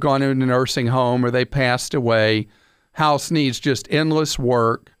have gone into a nursing home or they passed away. House needs just endless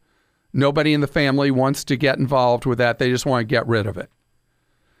work. Nobody in the family wants to get involved with that. They just want to get rid of it.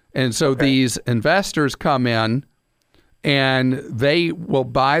 And so these investors come in and they will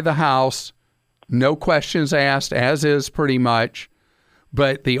buy the house, no questions asked, as is pretty much.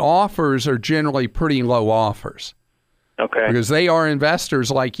 But the offers are generally pretty low offers. Okay. Because they are investors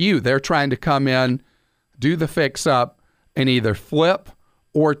like you. They're trying to come in, do the fix up, and either flip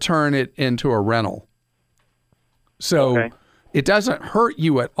or turn it into a rental. So it doesn't hurt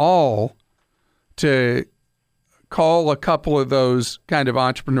you at all to call a couple of those kind of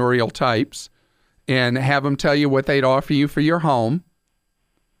entrepreneurial types and have them tell you what they'd offer you for your home,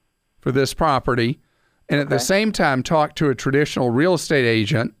 for this property, and at the same time talk to a traditional real estate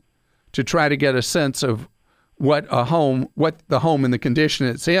agent to try to get a sense of what the home and the condition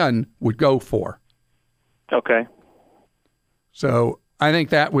it's in would go for. Okay. So I think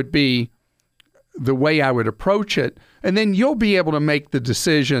that would be the way I would approach it. And then you'll be able to make the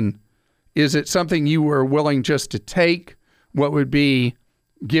decision, is it something you were willing just to take, what would be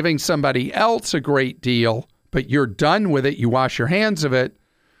giving somebody else a great deal, but you're done with it, you wash your hands of it,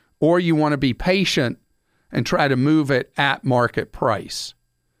 or you want to be patient and try to move it at market price.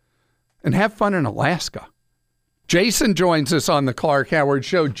 And have fun in Alaska. Jason joins us on the Clark Howard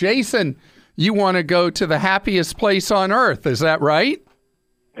Show. Jason, you want to go to the happiest place on earth, is that right?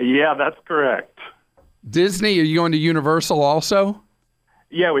 Yeah, that's correct. Disney, are you going to Universal also?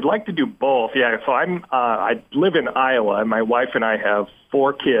 Yeah, we'd like to do both. Yeah, so I live in Iowa, and my wife and I have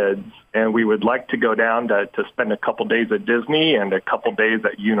 4 kids, and we would like to go down to spend a couple days at Disney and a couple days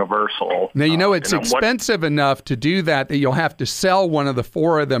at Universal. Now, it's expensive enough to do that you'll have to sell one of the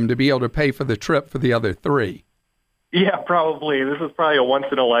 4 of them to be able to pay for the trip for the other 3. Yeah, probably. This is probably a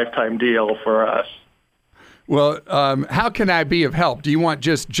once-in-a-lifetime deal for us. Well, how can I be of help? Do you want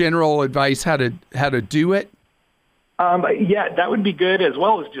just general advice how to do it? Yeah, that would be good, as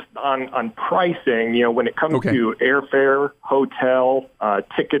well as just on pricing. When it comes to airfare, hotel,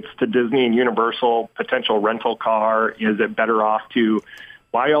 tickets to Disney and Universal, potential rental car, is it better off to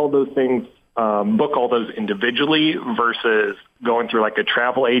buy all those things, book all those individually versus going through like a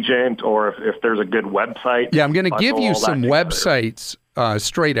travel agent, or if there's a good website? Yeah, I'm going to give you some websites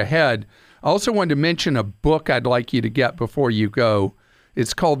straight ahead. I also wanted to mention a book I'd like you to get before you go.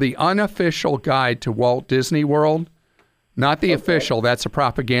 It's called The Unofficial Guide to Walt Disney World. Not the official, that's a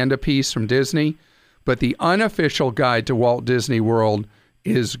propaganda piece from Disney, but the unofficial guide to Walt Disney World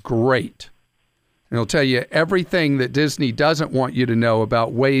is great. And it'll tell you everything that Disney doesn't want you to know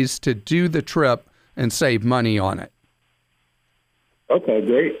about ways to do the trip and save money on it. Okay,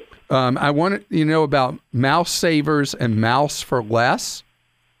 great. I want you to know about Mouse Savers and Mouse for Less.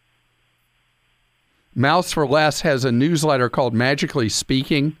 Mouse for Less has a newsletter called Magically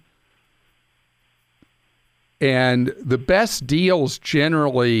Speaking. And the best deals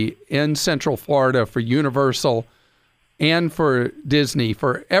generally in Central Florida for Universal and for Disney,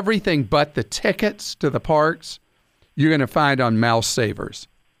 for everything but the tickets to the parks, you're going to find on Mouse Savers.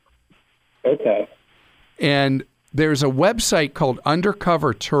 Okay. And there's a website called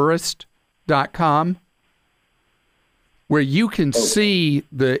undercovertourist.com where you can see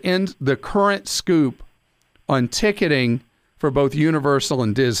the current scoop on ticketing for both Universal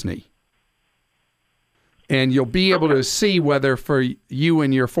and Disney. And you'll be able to see whether for you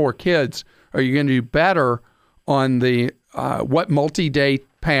and your 4 kids, are you going to do better on the what multi-day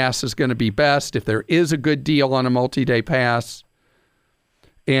pass is going to be best, if there is a good deal on a multi-day pass.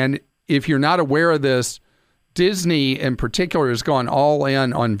 And if you're not aware of this, Disney in particular has gone all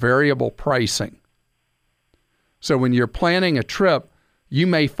in on variable pricing. So when you're planning a trip, you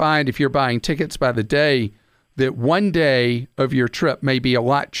may find if you're buying tickets by the day that one day of your trip may be a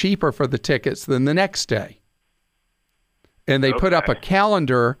lot cheaper for the tickets than the next day. And they put up a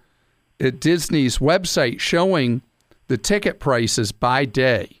calendar at Disney's website showing the ticket prices by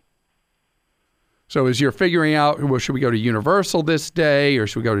day. So as you're figuring out, well, should we go to Universal this day or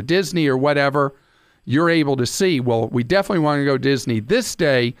should we go to Disney or whatever, you're able to see, well, we definitely want to go Disney this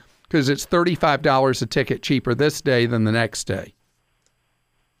day because it's $35 a ticket cheaper this day than the next day.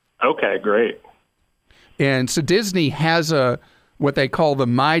 Okay, great. And so Disney has what they call the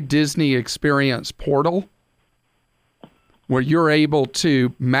My Disney Experience portal, where you're able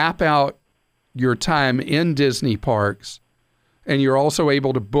to map out your time in Disney parks, and you're also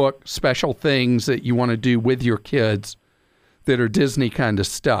able to book special things that you want to do with your kids that are Disney kind of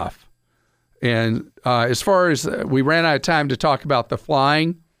stuff. And as far as we ran out of time to talk about the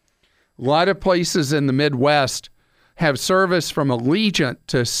flying, a lot of places in the Midwest have service from Allegiant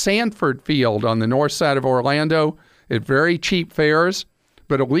to Sanford Field on the north side of Orlando at very cheap fares,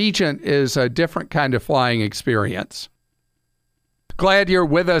 but Allegiant is a different kind of flying experience. Glad you're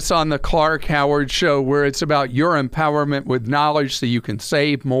with us on the Clark Howard Show, where it's about your empowerment with knowledge so you can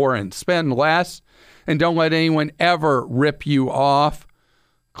save more and spend less. And don't let anyone ever rip you off.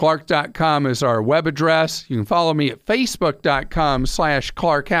 Clark.com is our web address. You can follow me at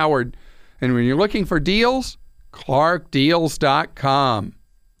Facebook.com/Clark Howard. And when you're looking for deals, ClarkDeals.com.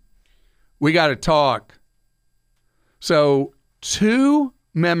 We got to talk. So 2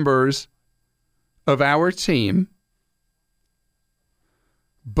 members of our team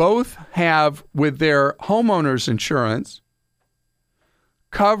both have, with their homeowners insurance,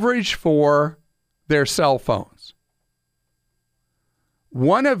 coverage for their cell phones.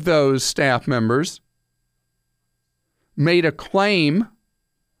 One of those staff members made a claim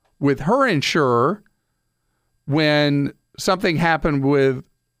with her insurer when something happened with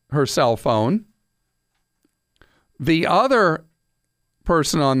her cell phone. The other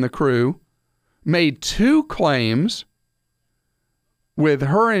person on the crew made 2 claims with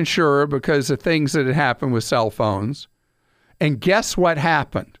her insurer because of things that had happened with cell phones. And guess what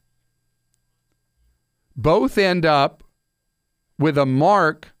happened? Both end up with a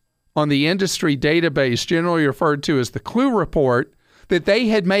mark on the industry database, generally referred to as the CLUE report, that they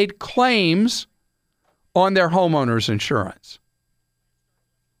had made claims on their homeowner's insurance.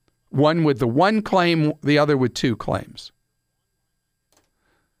 One with the 1 claim, the other with 2 claims.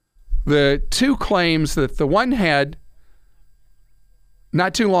 The 2 claims that the one had,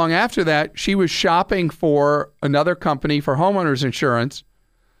 not too long after that, she was shopping for another company for homeowner's insurance,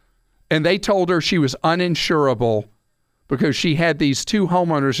 and they told her she was uninsurable because she had these 2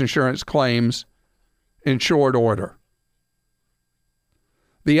 homeowner's insurance claims in short order.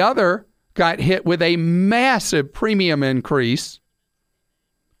 The other got hit with a massive premium increase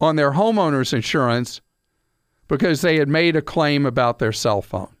on their homeowner's insurance because they had made a claim about their cell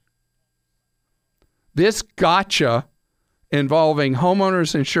phone. This gotcha involving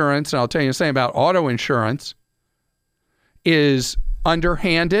homeowners insurance, and I'll tell you the same about auto insurance, is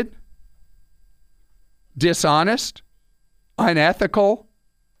underhanded, dishonest, unethical,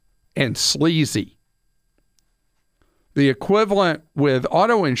 and sleazy. The equivalent with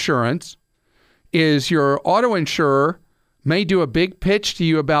auto insurance is your auto insurer may do a big pitch to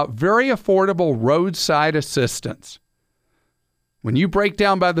you about very affordable roadside assistance. When you break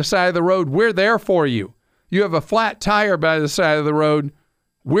down by the side of the road, we're there for you. You have a flat tire by the side of the road,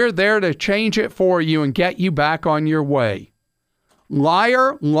 we're there to change it for you and get you back on your way.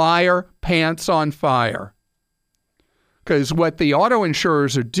 Liar, liar, pants on fire. Because what the auto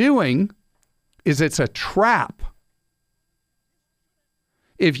insurers are doing is it's a trap.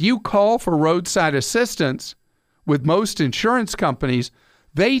 If you call for roadside assistance with most insurance companies,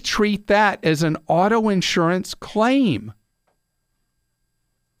 they treat that as an auto insurance claim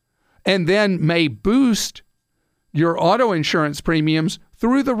and then may boost your auto insurance premiums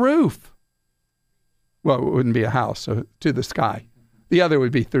through the roof. Well, it wouldn't be a house, so to the sky. The other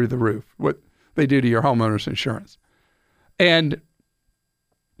would be through the roof, what they do to your homeowner's insurance. And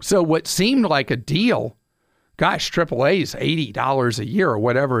so what seemed like a deal, gosh, AAA is $80 a year or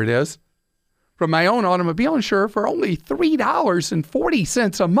whatever it is, from my own automobile insurer for only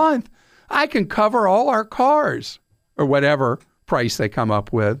 $3.40 a month, I can cover all our cars or whatever price they come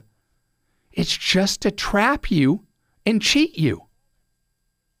up with. It's just to trap you and cheat you.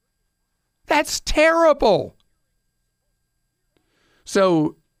 That's terrible.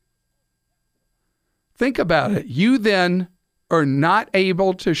 So think about it. You then are not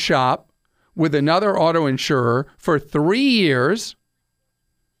able to shop with another auto insurer for 3 years,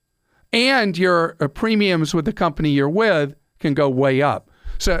 and your premiums with the company you're with can go way up.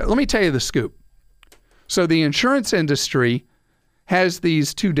 So let me tell you the scoop. So the insurance industry has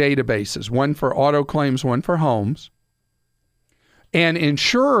these two databases, one for auto claims, one for homes. And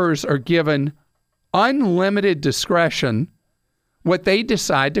insurers are given unlimited discretion what they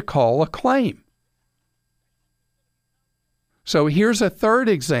decide to call a claim. So here's a third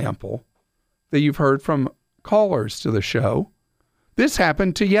example that you've heard from callers to the show. This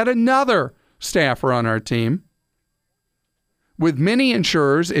happened to yet another staffer on our team. With many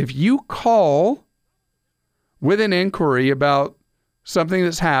insurers, if you call with an inquiry about something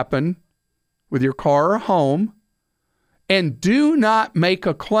that's happened with your car or home and do not make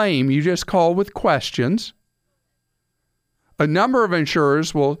a claim, you just call with questions, a number of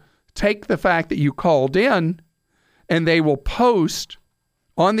insurers will take the fact that you called in and they will post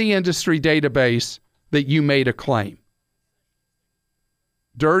on the industry database that you made a claim.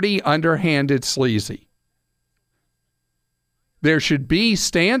 Dirty, underhanded, sleazy. There should be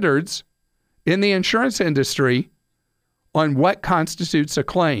standards in the insurance industry on what constitutes a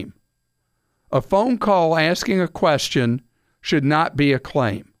claim. A phone call asking a question should not be a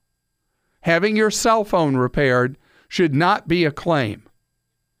claim. Having your cell phone repaired should not be a claim.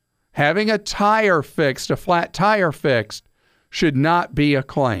 Having a tire fixed, a flat tire fixed, should not be a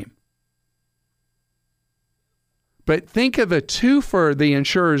claim. But think of the twofer the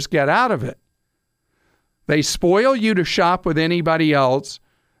insurers get out of it. They spoil you to shop with anybody else,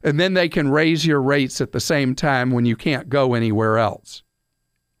 and then they can raise your rates at the same time when you can't go anywhere else.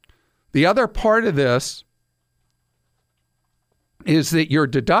 The other part of this is that your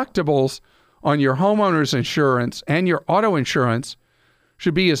deductibles on your homeowner's insurance and your auto insurance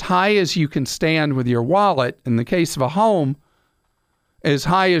should be as high as you can stand with your wallet. In the case of a home, as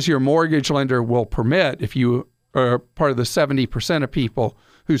high as your mortgage lender will permit if you are part of the 70% of people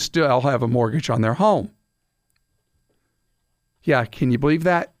who still have a mortgage on their home. Yeah, can you believe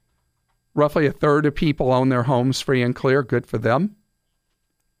that? Roughly a third of people own their homes free and clear. Good for them.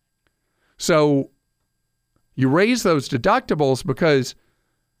 So you raise those deductibles because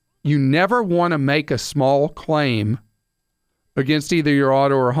you never want to make a small claim against either your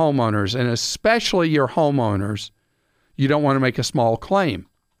auto or homeowners, and especially your homeowners. You don't want to make a small claim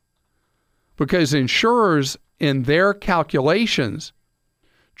because insurers in their calculations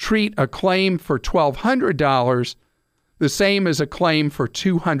treat a claim for $1,200 the same as a claim for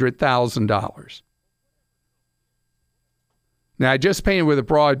 $200,000. Now, I just painted with a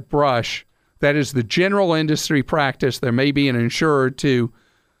broad brush. That is the general industry practice. There may be an insurer or two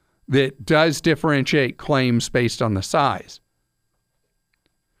that does differentiate claims based on the size.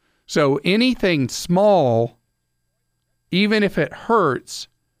 So anything small, even if it hurts,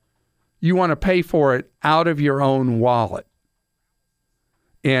 you want to pay for it out of your own wallet.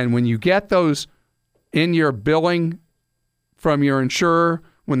 And when you get those in your billing from your insurer,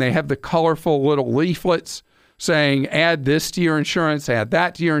 when they have the colorful little leaflets saying, add this to your insurance, add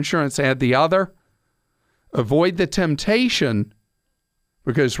that to your insurance, add the other, avoid the temptation,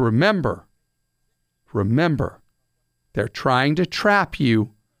 because remember, they're trying to trap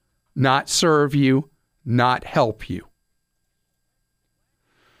you, not serve you, not help you.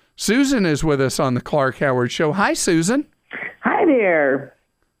 Susan is with us on the Clark Howard Show. Hi, Susan. Hi there.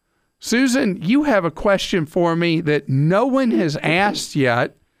 Susan, you have a question for me that no one has asked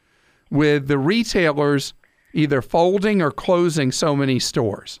yet with the retailers either folding or closing so many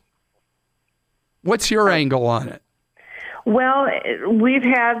stores. What's your angle on it? Well, we've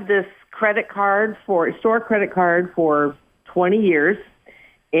had this store credit card for 20 years,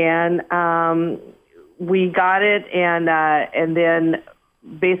 and we got it, and then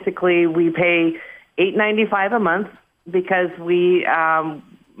basically we pay $8.95 a month because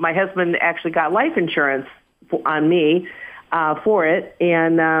my husband actually got life insurance on me for it,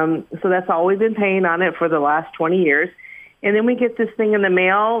 and so that's all we've been paying on it for the last 20 years. And then we get this thing in the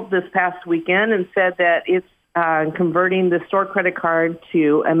mail this past weekend and said that it's converting the store credit card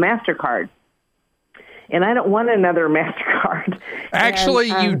to a MasterCard. And I don't want another MasterCard. Actually,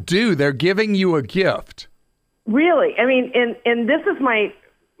 you do. They're giving you a gift. Really? I mean, and this is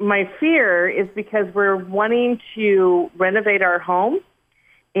my fear is because we're wanting to renovate our home.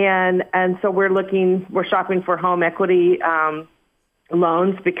 And so we're shopping for home equity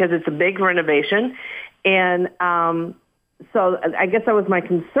loans because it's a big renovation. And So I guess that was my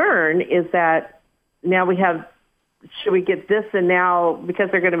concern, is that now should we get this, and now because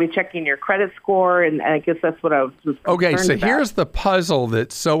they're going to be checking your credit score, and I guess that's what I was concerned Okay, so about. here's the puzzle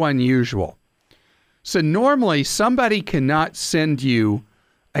that's so unusual. So normally somebody cannot send you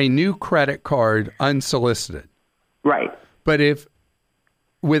a new credit card unsolicited. Right. But if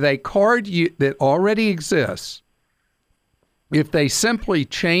with a card that already exists, if they simply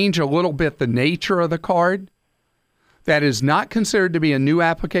change a little bit the nature of the card, that is not considered to be a new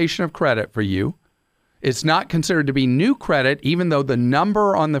application of credit for you. It's not considered to be new credit, even though the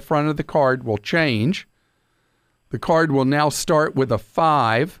number on the front of the card will change. The card will now start with a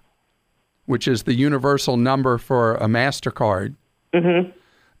 5, which is the universal number for a MasterCard. Mm-hmm.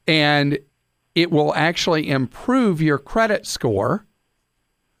 And it will actually improve your credit score.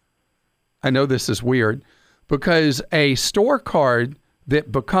 I know this is weird, because a store card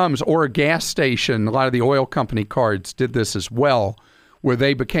that becomes, or a gas station, a lot of the oil company cards did this as well, where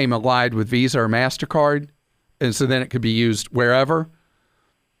they became allied with Visa or MasterCard, and so then it could be used wherever.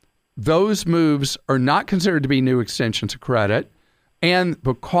 Those moves are not considered to be new extensions of credit, and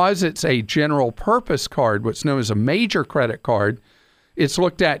because it's a general purpose card, what's known as a major credit card, it's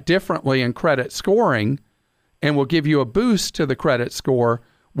looked at differently in credit scoring and will give you a boost to the credit score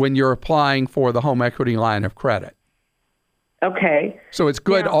when you're applying for the home equity line of credit. Okay. So it's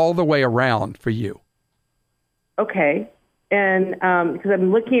good all the way around for you. Okay. And because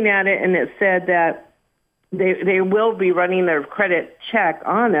I'm looking at it, and it said that they will be running their credit check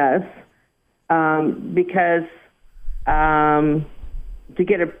on us because to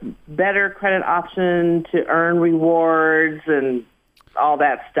get a better credit option, to earn rewards and all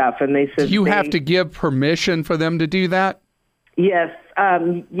that stuff. And they said, do you have to give permission for them to do that? Yes.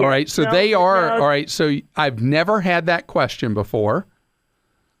 Yes. All right. So they are. All right. So I've never had that question before.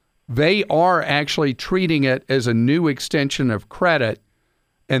 They are actually treating it as a new extension of credit.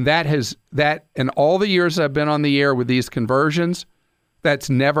 And that in all the years I've been on the air with these conversions, that's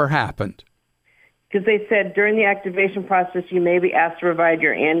never happened. Because they said during the activation process, you may be asked to provide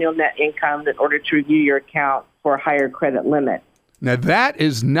your annual net income in order to review your account for a higher credit limit. Now, that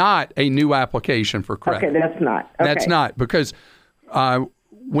is not a new application for credit. Okay, that's not. Okay. That's not, because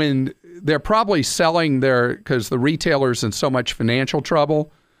when they're probably selling because the retailer's in so much financial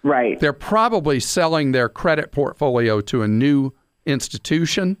trouble, right? They're probably selling their credit portfolio to a new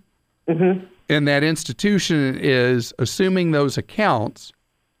institution, mm-hmm. and that institution is assuming those accounts,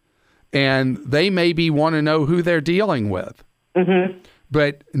 and they maybe want to know who they're dealing with. Mm-hmm.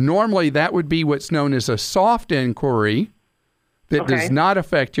 But normally that would be what's known as a soft inquiry that does not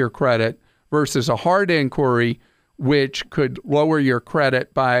affect your credit versus a hard inquiry, which could lower your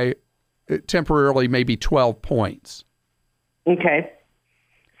credit by temporarily maybe 12 points. Okay.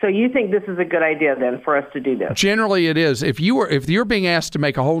 So you think this is a good idea then for us to do this? Generally it is. If you're being asked to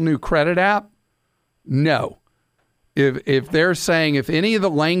make a whole new credit app, no. If they're saying, if any of the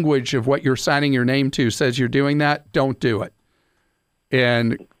language of what you're signing your name to says you're doing that, don't do it.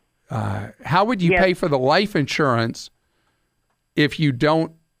 And how would you pay for the life insurance if you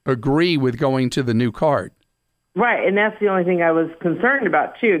don't agree with going to the new card? Right, and that's the only thing I was concerned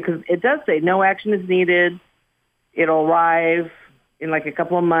about, too, because it does say no action is needed. It'll arrive in like a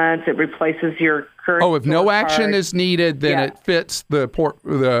couple of months. It replaces your current if no action card is needed, then it fits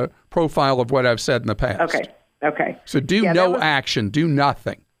the profile of what I've said in the past. Okay. So do no action. Do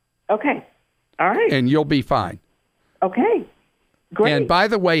nothing. Okay. All right. And you'll be fine. Okay. Great. And by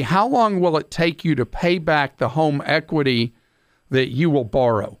the way, how long will it take you to pay back the home equity that you will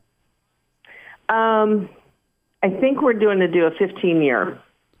borrow? I think we're doing a 15-year.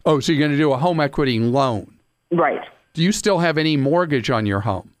 Oh, so you're going to do a home equity loan. Right. Do you still have any mortgage on your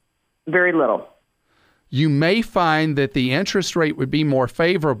home? Very little. You may find that the interest rate would be more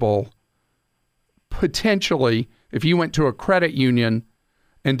favorable potentially if you went to a credit union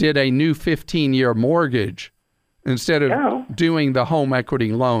and did a new 15-year mortgage instead of doing the home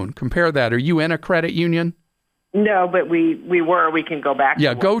equity loan. Compare that. Are you in a credit union? No, but we were. We can go back.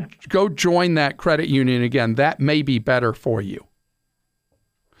 Yeah, go join that credit union again. That may be better for you.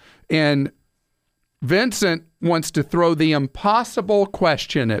 And Vincent wants to throw the impossible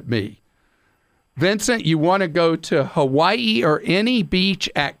question at me. Vincent, you want to go to Hawaii or any beach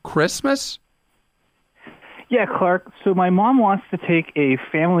at Christmas? Yeah, Clark. So my mom wants to take a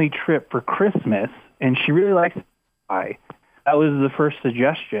family trip for Christmas, and she really likes Hawaii. That was the first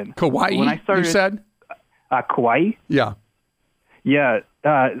suggestion. Kauai, you said? Kauai? Yeah. Yeah,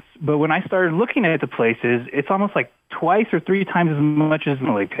 but when I started looking at the places, it's almost like twice or three times as much as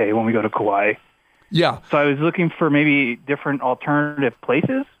we pay when we go to Kauai. Yeah. So I was looking for maybe different alternative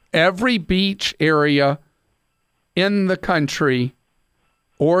places. Every beach area in the country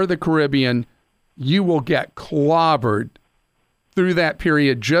or the Caribbean, you will get clobbered through that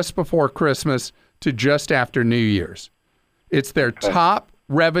period just before Christmas to just after New Year's. It's their top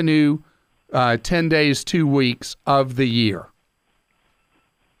revenue 10 days, 2 weeks of the year.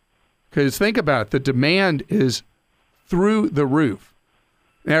 Because think about it, the demand is through the roof.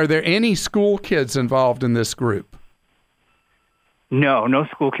 Now, are there any school kids involved in this group? No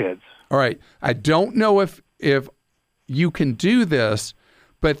school kids. All right. I don't know if you can do this,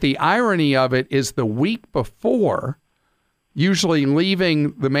 but the irony of it is the week before, usually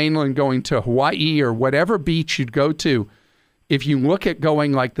leaving the mainland, going to Hawaii or whatever beach you'd go to, if you look at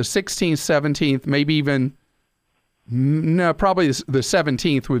going like the 16th, 17th, maybe even, no, probably the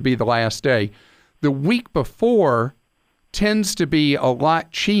 17th would be the last day. The week before tends to be a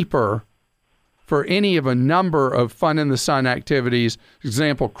lot cheaper for any of a number of fun in the sun activities. For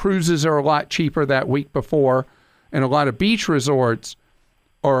example, cruises are a lot cheaper that week before, and a lot of beach resorts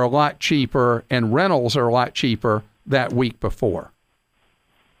are a lot cheaper, and rentals are a lot cheaper that week before.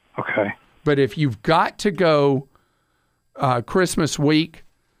 Okay. But if you've got to go Christmas week,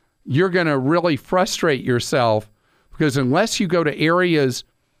 you're going to really frustrate yourself, because unless you go to areas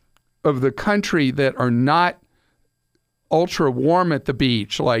of the country that are not ultra warm at the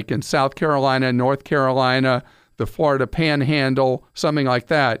beach, like in South Carolina, North Carolina, the Florida Panhandle, something like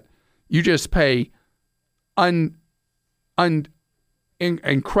that, you just pay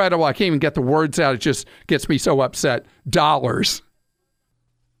incredible, I can't even get the words out, it just gets me so upset, dollars.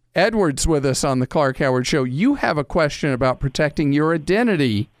 Edward's with us on the Clark Howard Show. You have a question about protecting your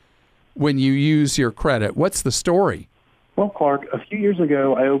identity when you use your credit. What's the story? Well, Clark, a few years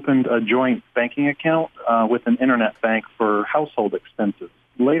ago, I opened a joint banking account with an internet bank for household expenses.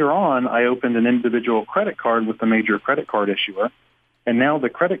 Later on, I opened an individual credit card with a major credit card issuer, and now the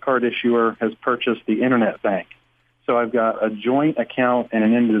credit card issuer has purchased the internet bank. So I've got a joint account and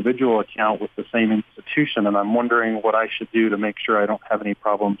an individual account with the same institution, and I'm wondering what I should do to make sure I don't have any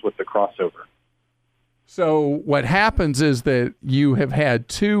problems with the crossover. So what happens is that you have had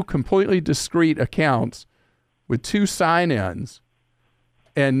two completely discrete accounts with two sign-ins,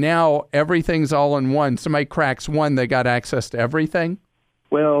 and now everything's all in one. Somebody cracks one, they got access to everything?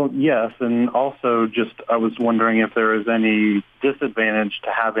 Well, yes, and also just I was wondering if there is any disadvantage to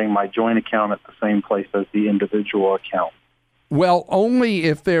having my joint account at the same place as the individual account. Well, only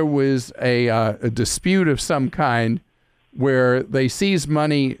if there was a dispute of some kind where they seize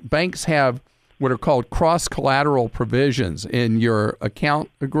money. Banks have what are called cross-collateral provisions in your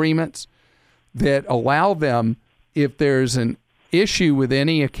account agreements that allow them, if there's an issue with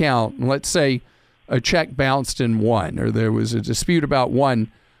any account, let's say a check bounced in one, or there was a dispute about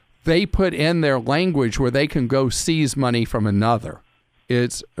one, they put in their language where they can go seize money from another.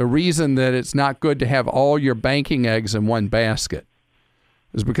 It's a reason that it's not good to have all your banking eggs in one basket.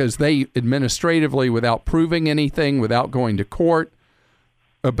 It's because they administratively, without proving anything, without going to court,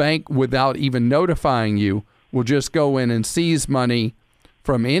 a bank, without even notifying you, will just go in and seize money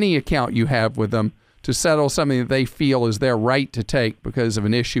from any account you have with them to settle something that they feel is their right to take because of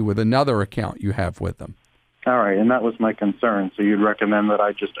an issue with another account you have with them. All right, and that was my concern. So you'd recommend that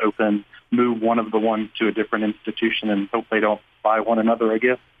I just move one of the ones to a different institution and hope they don't buy one another, I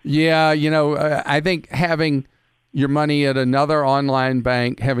guess? Yeah, I think having your money at another online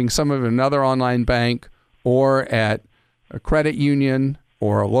bank, having some of another online bank, or at a credit union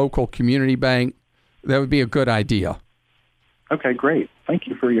or a local community bank, that would be a good idea. Okay, great. Thank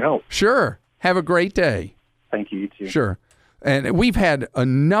you for your help. Sure. Have a great day. Thank you, you too. Sure. And we've had a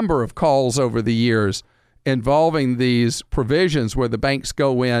number of calls over the years involving these provisions where the banks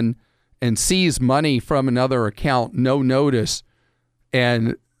go in and seize money from another account, no notice,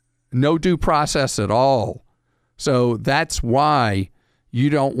 and no due process at all. So that's why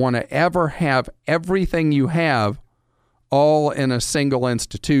you don't want to ever have everything you have all in a single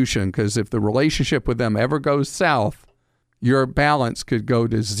institution, because if the relationship with them ever goes south, your balance could go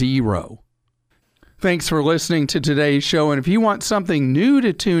to zero. Thanks for listening to today's show. And if you want something new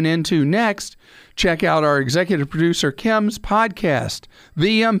to tune into next, check out our executive producer, Kim's podcast,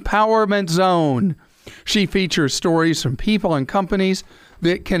 The Empowerment Zone. She features stories from people and companies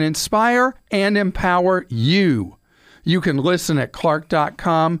that can inspire and empower you. You can listen at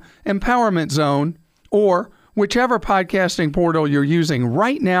Clark.com, Empowerment Zone, or whichever podcasting portal you're using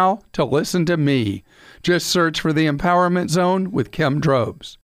right now to listen to me. Just search for The Empowerment Zone with Kim Drobes.